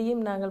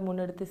எதையும் நாங்கள்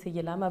முன்னெடுத்து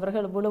செய்யலாம்.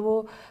 அவர்கள் எவ்வளவோ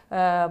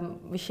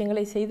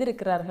விஷயங்களை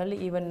செய்திருக்கிறார்கள்.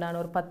 ஈவன் நான்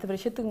ஒரு 10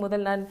 வருஷத்துக்கு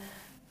முதல் நான்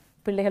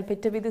பிள்ளைகள்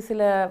பெற்ற மீது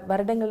சில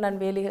வருடங்கள் நான்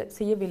வேலை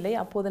செய்யவில்லை.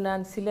 அப்போது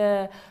நான் சில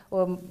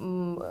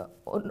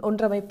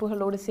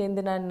ஒன்றமைப்புகளோடு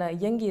சேர்ந்து நான்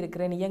இயங்கி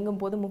இருக்கிறேன். இயங்கும்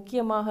போது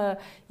முக்கியமாக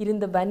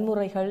இருந்த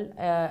வன்முறைகள்,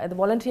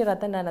 அது வாலண்டியராக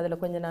தான் நான்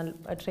அதில் கொஞ்சம் நாள்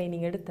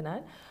ட்ரைனிங்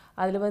எடுத்தினேன்.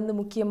 அதில்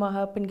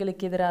முக்கியமாக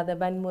பெண்களுக்கு எதிராக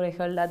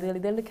வன்முறைகள்,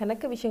 இதில்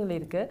கணக்க விஷயங்கள்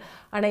இருக்குது.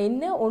 ஆனால்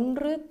என்ன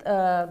ஒன்று,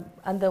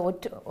 அந்த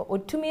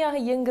ஒற்றுமையாக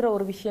இயங்குகிற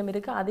ஒரு விஷயம்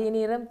இருக்குது. அதே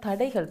நேரம்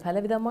தடைகள்,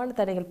 பலவிதமான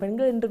தடைகள்.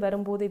 பெண்கள் என்று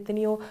வரும்போது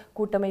எத்தனையோ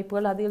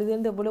கூட்டமைப்புகள்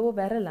அதிலிருந்து எவ்வளவோ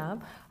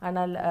வரலாம்.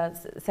 ஆனால்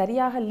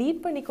சரியாக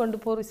லீட் பண்ணி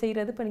கொண்டு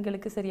செய்கிறது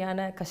பெண்களுக்கு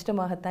சரியான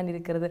கஷ்டமாகத்தான்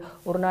இருக்கிறது.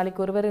 ஒரு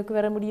நாளைக்கு ஒருவருக்கு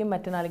வர முடியும்,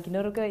 மற்ற நாளைக்கு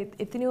இன்னொருக்கு.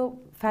 எத்தனையோ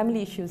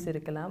ஃபேமிலி இஷ்யூஸ்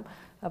இருக்கலாம்.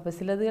 அப்போ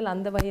சிலதுகள்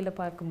அந்த வகையில்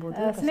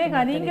பார்க்கும்போது ஸ்னேகா,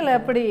 நீங்கள்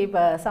எப்படி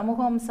இப்போ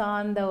சமூகம்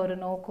சார்ந்த ஒரு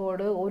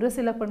நோக்கோடு ஒரு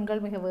சில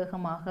பெண்கள் மிக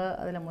வேகமாக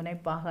அதில்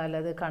முனைப்பாக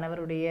அல்லது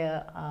கணவருடைய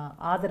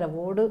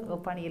ஆதரவோடு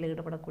பணியில்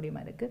ஈடுபடக்கூடிய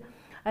மாதிரி இருக்குது.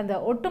 அந்த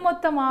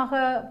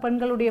ஒட்டுமொத்தமாக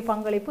பெண்களுடைய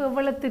பங்களிப்பு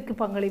எவ்வளத்திற்கு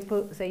பங்களிப்பு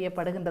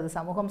செய்யப்படுகின்றது?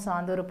 சமூகம்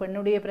சார்ந்த ஒரு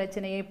பெண்ணுடைய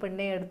பிரச்சனையை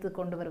பெண்ணை எடுத்து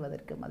கொண்டு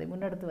வருவதற்கும் அதை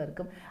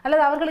முன்னெடுத்துவதற்கும்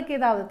அல்லது அவர்களுக்கு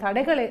ஏதாவது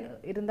தடைகள்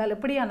இருந்தால்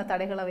எப்படியான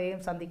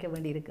தடைகளவையும் சந்திக்க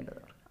வேண்டி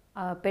இருக்கின்றது?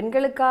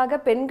 பெண்களுக்காக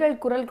பெண்கள்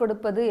குரல்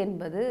கொடுப்பது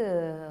என்பது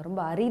ரொம்ப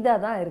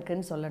அரிதாக தான்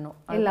இருக்குன்னு சொல்லணும்.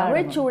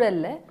 தமிழ்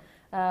சூழல்ல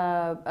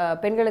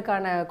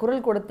பெண்களுக்கான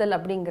குரல் கொடுத்தல்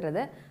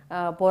அப்படிங்கிறத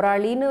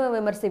போராளின்னு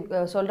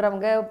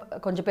சொல்றவங்க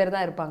கொஞ்சம் பேர்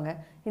தான் இருப்பாங்க.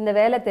 இந்த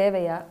வேலை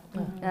தேவையா,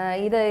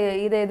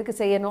 இதை எதுக்கு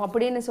செய்யணும்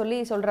அப்படின்னு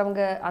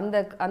சொல்றவங்க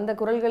அந்த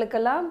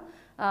குரல்களுக்கெல்லாம்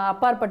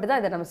அப்பாற்பட்டு தான்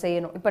இதை நம்ம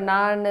செய்யணும். இப்போ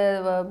நான்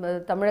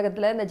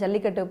தமிழகத்தில் இந்த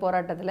ஜல்லிக்கட்டு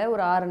போராட்டத்தில்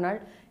ஒரு 6 நாள்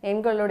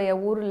எங்களுடைய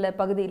ஊரில்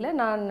பகுதியில்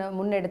நான்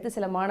முன்னெடுத்து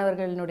சில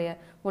மாணவர்களினுடைய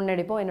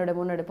என்னோட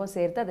முன்னெடுப்பும்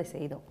சேர்த்து அதை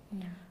செய்தோம்.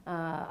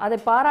 அதை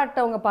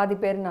பாராட்டவங்க பாதி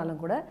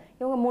பேர்னாலும் கூட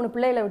இவங்க 3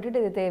 பிள்ளைகளை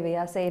விட்டுட்டு இது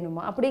தேவையா,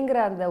 செய்யணுமா அப்படிங்கிற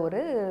அந்த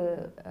ஒரு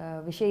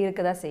விஷயம்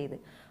இருக்க தான் செய்யுது.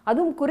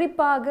 அதுவும்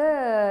குறிப்பாக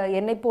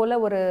என்னை போல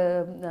ஒரு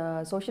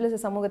சோஷியலிச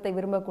சமூகத்தை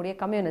விரும்பக்கூடிய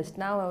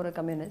கம்யூனிஸ்ட், நான் ஒரு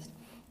கம்யூனிஸ்ட்,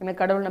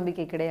 எனக்கு கடவுள்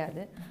நம்பிக்கை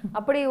கிடையாது.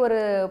 அப்படி ஒரு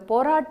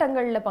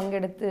போராட்டங்களில்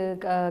பங்கெடுத்து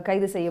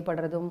கைது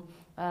செய்யப்படுறதும்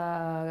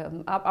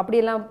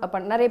அப்படியெல்லாம்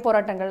நிறைய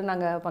போராட்டங்கள்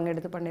நாங்கள்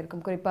பங்கெடுத்து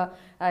பண்ணியிருக்கோம்.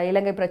 குறிப்பாக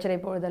இலங்கை பிரச்சனை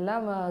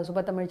பொழுதெல்லாம்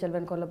சுபத்தமிழ்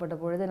செல்வன் கொல்லப்பட்ட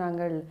பொழுது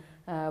நாங்கள்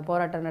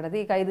போராட்டம்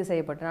நடத்தி கைது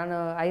செய்யப்பட்டேன்.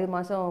 நான் 5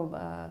 மாதம்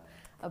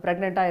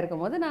ப்ரெக்னெண்ட்டாக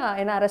இருக்கும்போது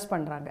என்ன அரெஸ்ட்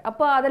பண்ணுறாங்க.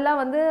 அப்போ அதெல்லாம்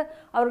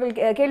அவர்கள்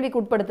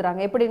கேள்விக்கு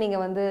உட்படுத்துகிறாங்க. எப்படி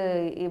நீங்கள்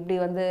இப்படி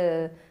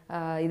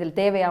இதில்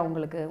தேவையா,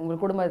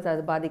 உங்கள் குடும்பத்தை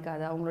அது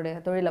பாதிக்காதா, உங்களுடைய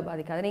தொழிலை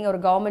பாதிக்காதா, நீங்கள்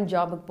ஒரு கவர்மெண்ட்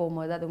ஜாபுக்கு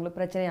போகும்போது அது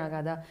உங்களுக்கு பிரச்சனை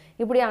ஆகாதா,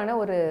 இப்படியான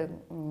ஒரு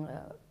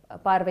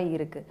பார்வை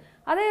இருக்குது.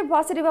 அதே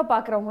பாசிட்டிவாக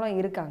பார்க்குறவங்களும்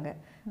இருக்காங்க.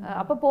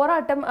 அப்போ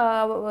போராட்டம்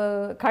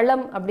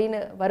களம் அப்படின்னு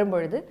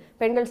வரும்பொழுது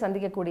பெண்கள்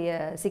சந்திக்கக்கூடிய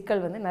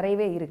சிக்கல்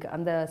நிறையவே இருக்குது.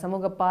 அந்த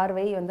சமூக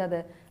பார்வை அதை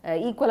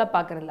ஈக்குவலாக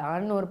பார்க்குறதில்ல.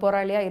 ஆண் ஒரு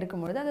போராளியாக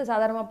இருக்கும்பொழுது அதை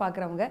சாதாரணமாக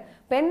பார்க்குறவங்க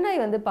பெண்ணை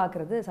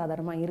பார்க்குறது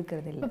சாதாரணமாக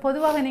இருக்கிறது இல்லை.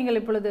 பொதுவாக நீங்கள்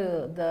இப்பொழுது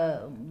இந்த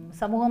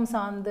சமூகம்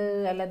சார்ந்து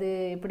அல்லது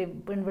இப்படி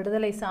பெண்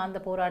விடுதலை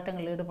சார்ந்த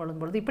போராட்டங்கள்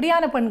ஈடுபடும் பொழுது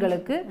இப்படியான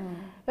பெண்களுக்கு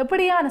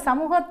எப்படியான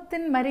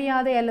சமூகத்தின்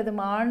மரியாதை அல்லது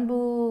மாண்பு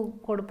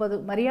கொடுப்பது,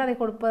 மரியாதை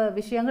கொடுப்ப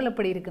விஷயங்கள்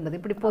எப்படி இருக்கின்றது?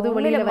 இப்படி பொது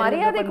வழியில்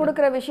மரியாதை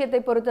கொடுக்கிற விஷயத்தை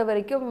பொறுத்த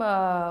வரைக்கும்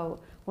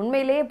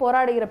உண்மையிலேயே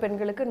போராடுகிற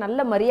பெண்களுக்கு நல்ல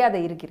மரியாதை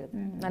இருக்கிறது,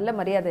 நல்ல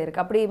மரியாதை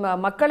இருக்கு. அப்படி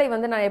மக்களை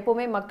நான்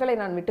எப்பவுமே மக்களை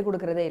நான் விட்டு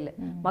கொடுக்கறதே இல்லை.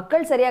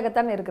 மக்கள்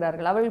சரியாகத்தான்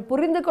இருக்கிறார்கள். அவர்கள்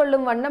புரிந்து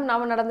கொள்ளும் வண்ணம்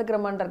நாம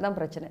நடந்துக்கிறோமான்றது தான்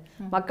பிரச்சனை.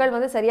 மக்கள்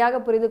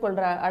சரியாக புரிந்து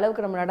கொள்ற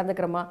அளவுக்கு நம்ம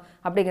நடந்துக்கிறோமா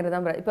அப்படிங்கிறது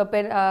தான்.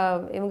 இப்போ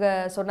இவங்க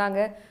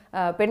சொன்னாங்க,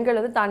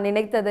 பெண்கள் தான்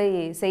நினைத்ததை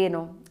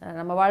செய்யணும்,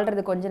 நம்ம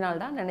வாழ்றது கொஞ்ச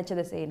நாள் தான்,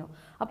 நினைச்சதை செய்யணும்.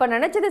 அப்ப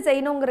நினைச்சதை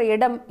செய்யணுங்கிற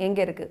இடம் எங்க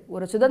இருக்கு?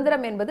 ஒரு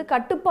சுதந்திரம் என்பது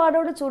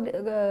கட்டுப்பாடோடு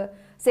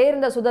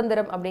சேர்ந்த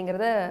சுதந்திரம்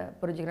அப்படிங்கிறத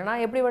புரிஞ்சுக்கிறேன்.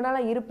 நான் எப்படி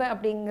வேணாலும் இருப்பேன்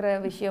அப்படிங்கிற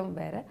விஷயம்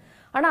வேற.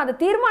 ஆனால் அதை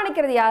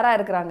தீர்மானிக்கிறது யாராக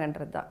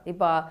இருக்கிறாங்கன்றது தான்.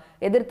 இப்போ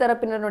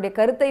எதிர்த்தரப்பினருடைய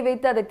கருத்தை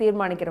வைத்து அதை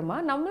தீர்மானிக்கிறோமா,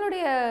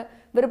 நம்மளுடைய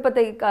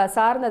விருப்பத்தை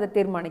சார்ந்து அதை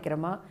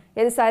தீர்மானிக்கிறோமா,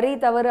 எது சரி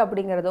தவறு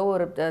அப்படிங்கிறதோ,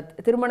 ஒரு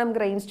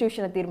திருமணம்ங்கிற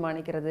இன்ஸ்டிடியூஷனை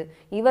தீர்மானிக்கிறது,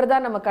 இவர்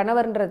தான் நம்ம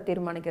கணவர்ன்றதை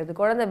தீர்மானிக்கிறது,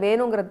 குழந்தை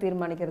வேணுங்கிறத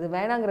தீர்மானிக்கிறது,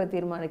 வேணாங்கிறத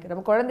தீர்மானிக்கிறது,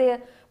 நம்ம குழந்தைய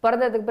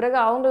பிறந்ததுக்கு பிறகு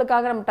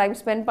அவங்களுக்காக நம்ம டைம்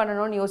ஸ்பெண்ட்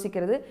பண்ணணும்னு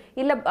யோசிக்கிறது,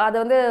 இல்லை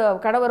அதை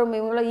கணவரும்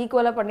இவங்களும்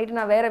ஈக்குவலாக பண்ணிட்டு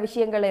நான் வேற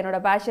விஷயங்களை என்னோட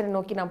பேஷனை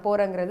நோக்கி நான்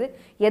போகிறேங்கிறது,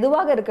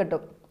 எதுவாக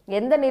இருக்கட்டும்,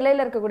 எந்த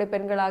நிலையில் இருக்கக்கூடிய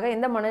பெண்களாக,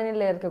 எந்த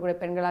மனநிலையில் இருக்கக்கூடிய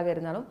பெண்களாக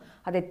இருந்தாலும்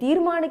அதை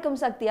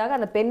தீர்மானிக்கும் சக்தியாக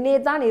அந்த பெண்ணே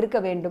தான் இருக்க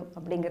வேண்டும்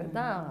அப்படிங்கிறது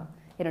தான்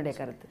என்னுடைய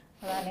கருத்து.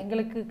 அதான்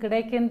எங்களுக்கு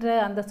கிடைக்கின்ற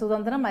அந்த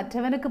சுதந்திரம்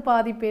மற்றவனுக்கு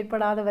பாதிப்பு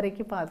ஏற்படாத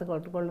வரைக்கும்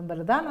பார்த்து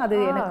கொள்ளும் தான் அது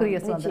எனக்குரிய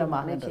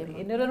சுதந்திரமாக.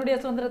 இன்னொருவனுடைய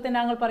சுதந்திரத்தை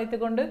நாங்கள் பறித்து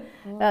கொண்டு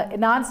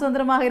நான்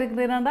சுதந்திரமாக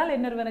இருக்கிறேன் என்றால்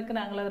இன்னொருவனுக்கு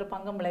நாங்கள் ஒரு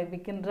பங்கம்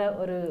விளைவிக்கின்ற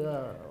ஒரு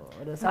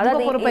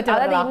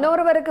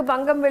இன்னொருவருக்கு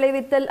பங்கம்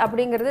விளைவித்தல்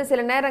அப்படிங்கிறது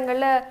சில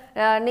நேரங்கள்ல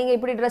நீங்க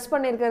இப்படி ட்ரெஸ்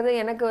பண்ணிருக்கிறது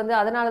எனக்கு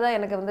அதனாலதான்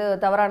எனக்கு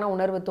தவறான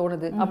உணர்வு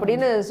தோணுது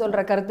அப்படின்னு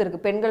சொல்ற கருத்து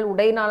இருக்கு. பெண்கள்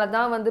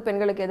உடையினாலதான்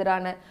பெண்களுக்கு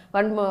எதிரான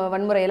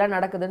வன்முறையெல்லாம்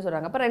நடக்குதுன்னு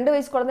சொல்றாங்க. அப்ப 2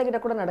 வயசு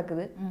குழந்தைகிட்ட கூட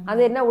நடக்குது.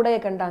 அது என்ன உடைய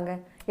கண்டாங்க,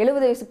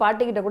 70 வயசு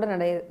பாட்டிக்கிட்ட கூட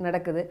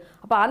நடக்குது.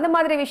 அப்ப அந்த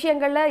மாதிரி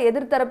விஷயங்கள்ல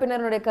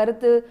எதிர்த்தரப்பினருடைய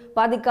கருத்து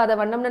பாதிக்காத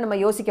வண்ணம்னு நம்ம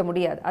யோசிக்க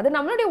முடியாது. அது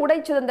நம்மளுடைய உடை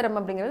சுதந்திரம்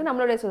அப்படிங்கிறது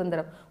நம்மளுடைய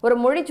சுதந்திரம். ஒரு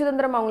மொழி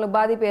சுதந்திரம் அவங்களுக்கு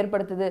பாதிப்பு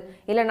ஏற்படுத்துது,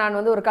 இல்ல நான்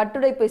ஒரு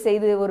கட்டுடைப்பு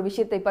செய்து ஒரு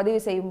விஷயத்தை பதிவு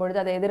செய்யும்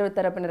பொழுது அதை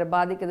எதிர்த்தரப்பினரை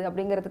பாதிக்குது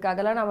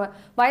அப்படிங்கிறதுக்காகலாம் நம்ம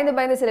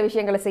பயந்து சில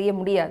விஷயங்களை செய்ய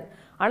முடியாது.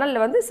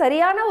 ஆனால்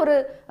சரியான ஒரு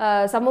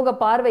சமூக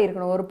பார்வை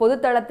இருக்கணும். ஒரு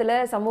பொதுத்தளத்துல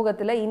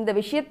சமூகத்துல இந்த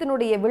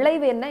விஷயத்தினுடைய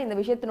விளைவு என்ன, இந்த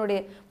விஷயத்தினுடைய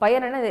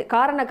பயன் என்ன,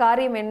 காரண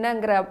காரியம்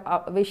என்னங்கிற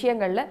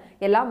விஷயங்கள்ல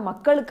எல்லாம்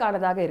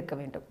மக்களுக்கானதாக இருக்க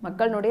வேண்டும்,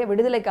 மக்களுடைய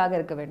விடுதலைக்காக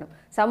இருக்க வேண்டும்,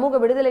 சமூக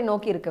விடுதலை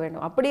நோக்கி இருக்க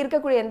வேண்டும். அப்படி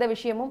இருக்கக்கூடிய எந்த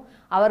விஷயமும்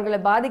அவர்களை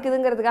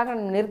பாதிக்குதுங்கிறதுக்காக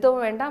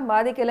நிறுத்தவும் வேண்டாம்,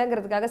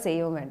 பாதிக்கலைங்கிறதுக்காக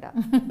செய்யவும் வேண்டாம்.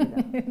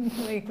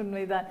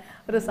 உண்மைதான்.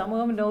 ஒரு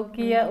சமூகம்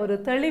நோக்கிய ஒரு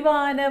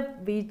தெளிவான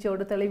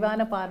வீச்சோடு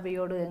தெளிவான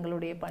பார்வையோடு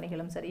எங்களுடைய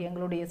பணிகளும் சரி,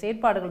 எங்களுடைய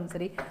செயற்பாடுகளும்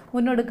சரி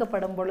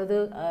முன்னெடுக்கப்படும் பொழுது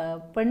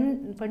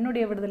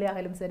பெண்ணுடைய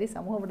விடுதலையாகலும் சரி,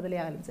 சமூக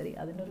விடுதலையாகலும் சரி,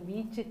 அதன் ஒரு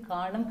வீச்சு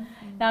காணும்.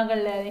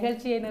 நாங்கள்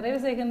நிகழ்ச்சியை நிறைவு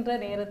செய்கின்ற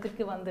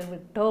நேரத்திற்கு வந்து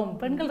விட்டோம்.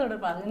 பெண்கள்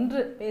தொடர்பாக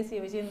இன்று பேசிய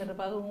விஷயம்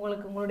தொடர்பாக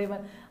உங்களுடைய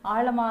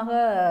ஆழமாக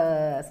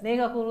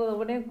சினேகா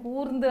கூறுவதுடனே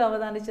கூர்ந்து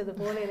அவதானிச்சது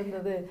போல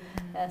இருந்தது.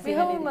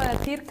 மிகவும்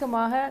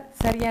தீர்க்கமாக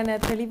சரியான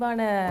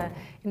தெளிவான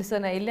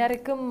சொன்ன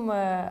எல்லாருக்கும்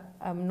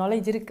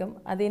நாலேஜ் இருக்கும்.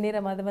 அதே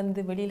நேரம்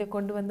அதை வெளியில்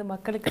கொண்டு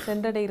மக்களுக்கு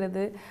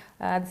சென்றடைகிறது,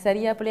 அது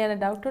சரியா பிள்ளையான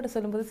டவுட்டோடு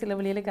சொல்லும்போது சில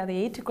வழிகளுக்கு அதை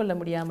ஏற்றுக்கொள்ள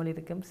முடியாமல்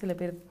இருக்கும். சில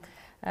பேர்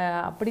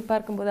அப்படி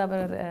பார்க்கும்போது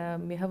அவர்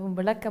மிகவும்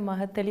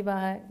விளக்கமாக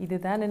தெளிவாக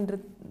இதுதான் என்று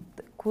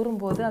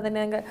கூறும்போது அதை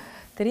நாங்கள்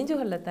தெரிஞ்சு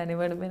கொள்ளத்தானே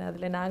வேணுமே.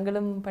 அதில்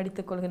நாங்களும்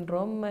படித்துக்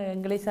கொள்கின்றோம்.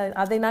 எங்களை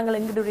அதை நாங்கள்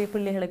எங்களுடைய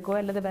பிள்ளைகளுக்கோ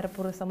அல்லது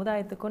வரப்போகிற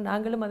சமுதாயத்துக்கோ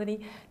நாங்களும் அதனை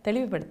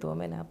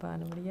தெளிவுபடுத்துவோமே. நான்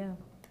பானுபடியா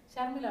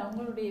ஷர்மிளா,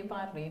 உங்களுடைய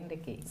பார்வை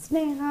இன்றைக்கு?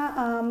 ஸ்னேகா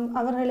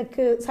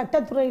அவர்களுக்கு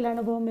சட்டத்துறையில்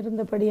அனுபவம்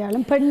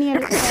இருந்தபடியாலும்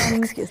பெண்ணியல்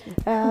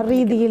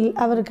ரீதியில்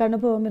அவருக்கு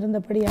அனுபவம்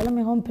இருந்தபடியாலும்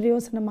மிகவும்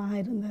பிரயோசனமாக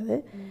இருந்தது.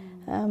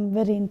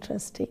 Very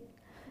interesting.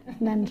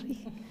 நன்றி.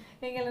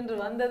 நீங்கள் இன்று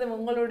வந்ததும்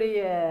உங்களுடைய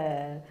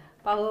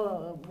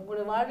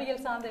உங்களுடைய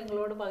வாழ்வியல் சார்ந்த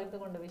எங்களோடு பகிர்ந்து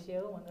கொண்ட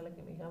விஷயம்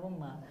எங்களுக்கு மிகவும்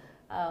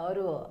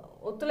ஒரு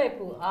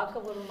ஒத்துழைப்பு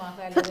ஆக்கப்பூர்வமாக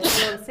அல்லது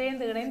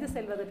சேர்ந்து இணைந்து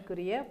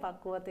செல்வதற்குரிய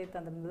பக்குவத்தை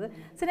தந்திருந்தது.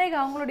 சினேகா,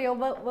 அவங்களுடைய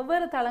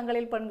வெவ்வேறு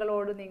தளங்களில்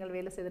பெண்களோடு நீங்கள்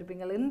வேலை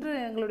செய்திருப்பீங்கள். இன்று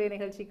எங்களுடைய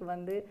நிகழ்ச்சிக்கு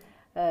வந்து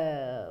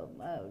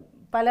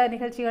பல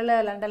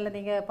நிகழ்ச்சிகளில் லண்டனில்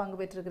நீங்கள் பங்கு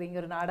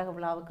பெற்றிருக்கிறீங்க. ஒரு நாடக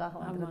விழாவுக்காக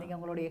வந்திருந்தீங்க.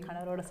 உங்களுடைய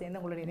கணவரோடு சேர்ந்து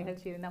உங்களுடைய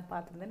நிகழ்ச்சியை நான்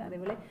பார்த்துருந்தேன்.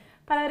 அதேவேளை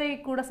பலரை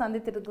கூட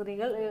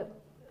சந்தித்திருக்கிறீர்கள்.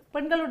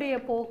 பெண்களுடைய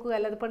போக்கு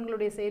அல்லது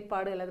பெண்களுடைய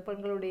செயற்பாடு அல்லது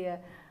பெண்களுடைய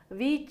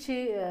வீச்சு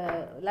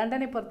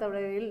லண்டனை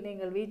பொறுத்தவரையில்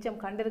நீங்கள்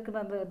வீச்சம் கண்டிருக்கிறது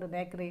என்று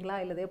நினைக்கிறீங்களா,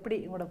 இல்லை எப்படி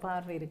உங்களோட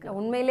பார்வை இருக்கு?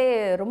 உண்மையிலே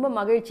ரொம்ப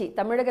மகிழ்ச்சி.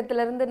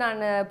 தமிழகத்திலிருந்து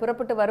நான்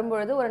புறப்பட்டு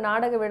வரும்பொழுது ஒரு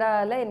நாடக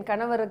விழாவில் என்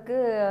கணவருக்கு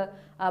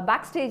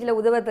பேக் ஸ்டேஜில்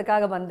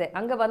உதவத்துக்காக வந்தேன்.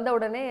 அங்கே வந்த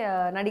உடனே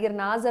நடிகர்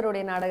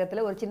நாசருடைய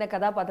நாடகத்தில் ஒரு சின்ன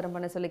கதாபாத்திரம்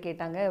பண்ண சொல்லி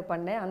கேட்டாங்க.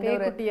 பண்ணேன். அந்த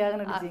ஒரு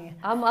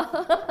ஆமாம்,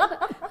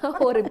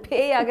 ஒரு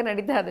பேயாக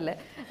நடித்தேன். அதில்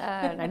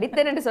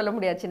நடித்தேன்னு சொல்ல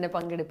முடியாது, சின்ன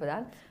பங்கெடுப்பு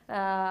தான்.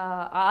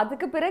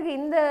 அதுக்கு பிறகு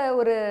இந்த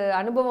ஒரு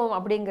அனுபவம்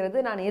அப்படிங்கிறது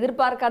நான்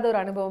எதிர்பார்க்காத ஒரு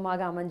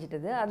அனுபவமாக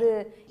அமைஞ்சிட்டது. அது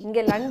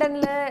இங்கே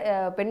லண்டனில்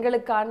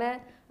பெண்களுக்கான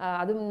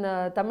அதுவும்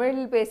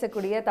தமிழில்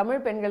பேசக்கூடிய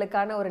தமிழ்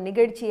பெண்களுக்கான ஒரு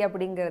நிகழ்ச்சி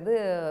அப்படிங்கிறது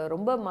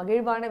ரொம்ப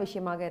மகிழ்வான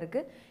விஷயமாக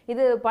இருக்குது.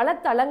 இது பல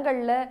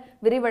தளங்களில்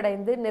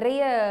விரிவடைந்து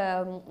நிறைய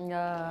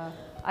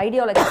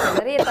ஐடியாலஜிஸ்,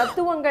 நிறைய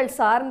தத்துவங்கள்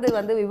சார்ந்து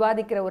வந்து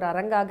விவாதிக்கிற ஒரு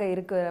அரங்காக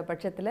இருக்கிற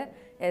பட்சத்தில்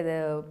இது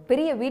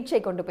பெரிய வீச்சை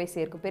கொண்டு போய்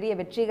சேர்க்கும். பெரிய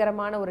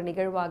வெற்றிகரமான ஒரு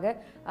நிகழ்வாக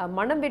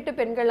மனம் விட்டு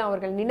பெண்கள்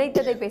அவர்கள்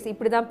நினைத்ததை பேசி,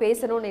 இப்படி தான்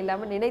பேசணும்னு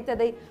இல்லாமல்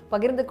நினைத்ததை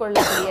பகிர்ந்து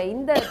கொள்ளக்கூடிய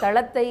இந்த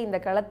தளத்தை, இந்த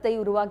களத்தை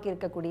உருவாக்கி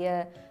இருக்கக்கூடிய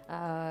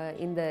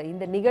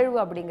இந்த நிகழ்வு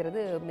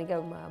அப்படிங்கிறது மிக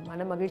மன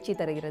மகிழ்ச்சி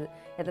தருகிறது.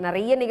 இது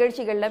நிறைய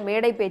நிகழ்ச்சிகளில்,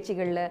 மேடை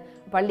பேச்சுகளில்,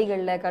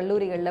 பள்ளிகளில்,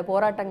 கல்லூரிகளில்,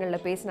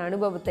 போராட்டங்களில் பேசின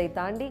அனுபவத்தை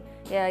தாண்டி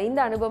இந்த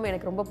அனுபவம்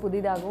எனக்கு ரொம்ப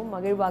புதிதாகவும்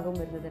மகிழ்வாகவும்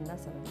இருந்ததுன்னு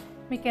தான் சொல்லணும்.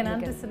 மிக்க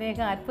நன்றி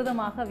சினேகா.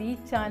 அற்புதமாக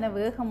வீச்சான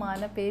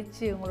வேகமான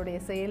பேச்சு உங்களுடைய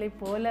செயலை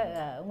போல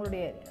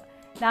உங்களுடைய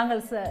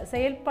நாங்கள்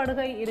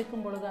செயல்படுகை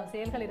இருக்கும் பொழுதுதான்,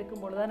 செயல்கள்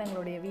இருக்கும் பொழுதுதான்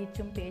எங்களுடைய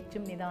வீச்சும்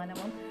பேச்சும்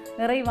நிதானமும்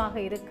நிறைவாக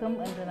இருக்கும்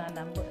என்று நான்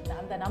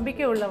அந்த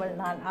நம்பிக்கை உள்ளவள்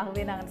நான்.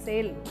 ஆகவே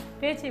நாங்கள்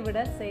பேச்சை விட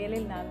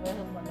செயலில் நான்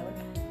வேகம் கொண்டவள்.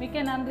 மிக்க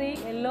நன்றி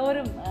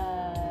எல்லோரும்.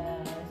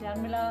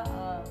 ஷர்மிளா,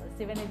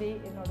 சிவநிதி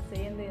என்னோடு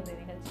சேர்ந்து இந்த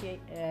நிகழ்ச்சியை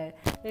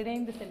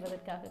இணைந்து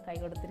செல்வதற்காக கை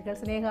கொடுத்தீர்கள்.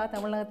 சினேகா,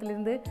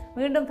 தமிழகத்திலிருந்து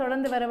மீண்டும்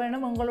தொடர்ந்து வர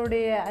வேண்டும்.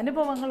 உங்களுடைய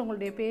அனுபவங்கள்,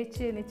 உங்களுடைய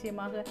பேச்சு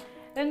நிச்சயமாக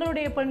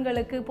எங்களுடைய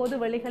பெண்களுக்கு பொது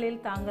வழிகளில்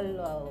தாங்கள்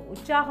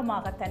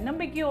உற்சாகமாக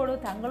தன்னம்பிக்கையோடு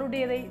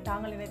தங்களுடையதை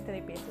தாங்கள்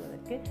நினைத்ததை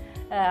பேசுவதற்கு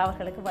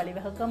அவர்களுக்கு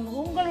வழிவகுக்கும்.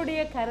 உங்களுடைய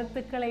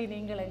கருத்துக்களை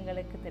நீங்கள்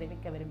எங்களுக்கு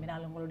தெரிவிக்க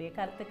விரும்பினால், உங்களுடைய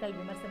கருத்துக்கள்,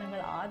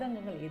 விமர்சனங்கள்,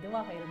 ஆதங்கங்கள்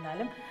எதுவாக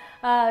இருந்தாலும்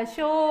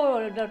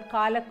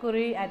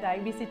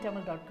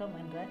show.kaalakury@ibctamil.com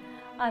என்ற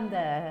அந்த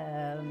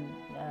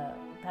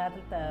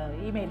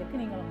இமெயிலுக்கு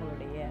நீங்கள்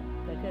உங்களுடைய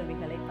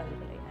கேள்விகளை,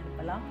 பதில்களை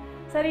அனுப்பலாம்.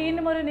 சரி,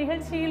 இன்னும் ஒரு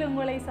நிகழ்ச்சியில்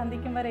உங்களை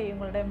சந்திக்கும் வரை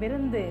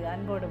உங்களிடமிருந்து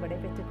அன்போடு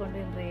விடைபெற்றுக் கொண்டு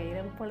இன்றைய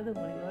இரவு பொழுது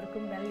உங்கள்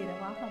எல்லோருக்கும் நல்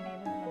இரவாக அமைய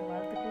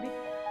வாழ்த்து கூறி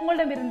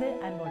உங்களிடமிருந்து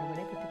அன்போடு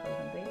விடைபெற்றுக்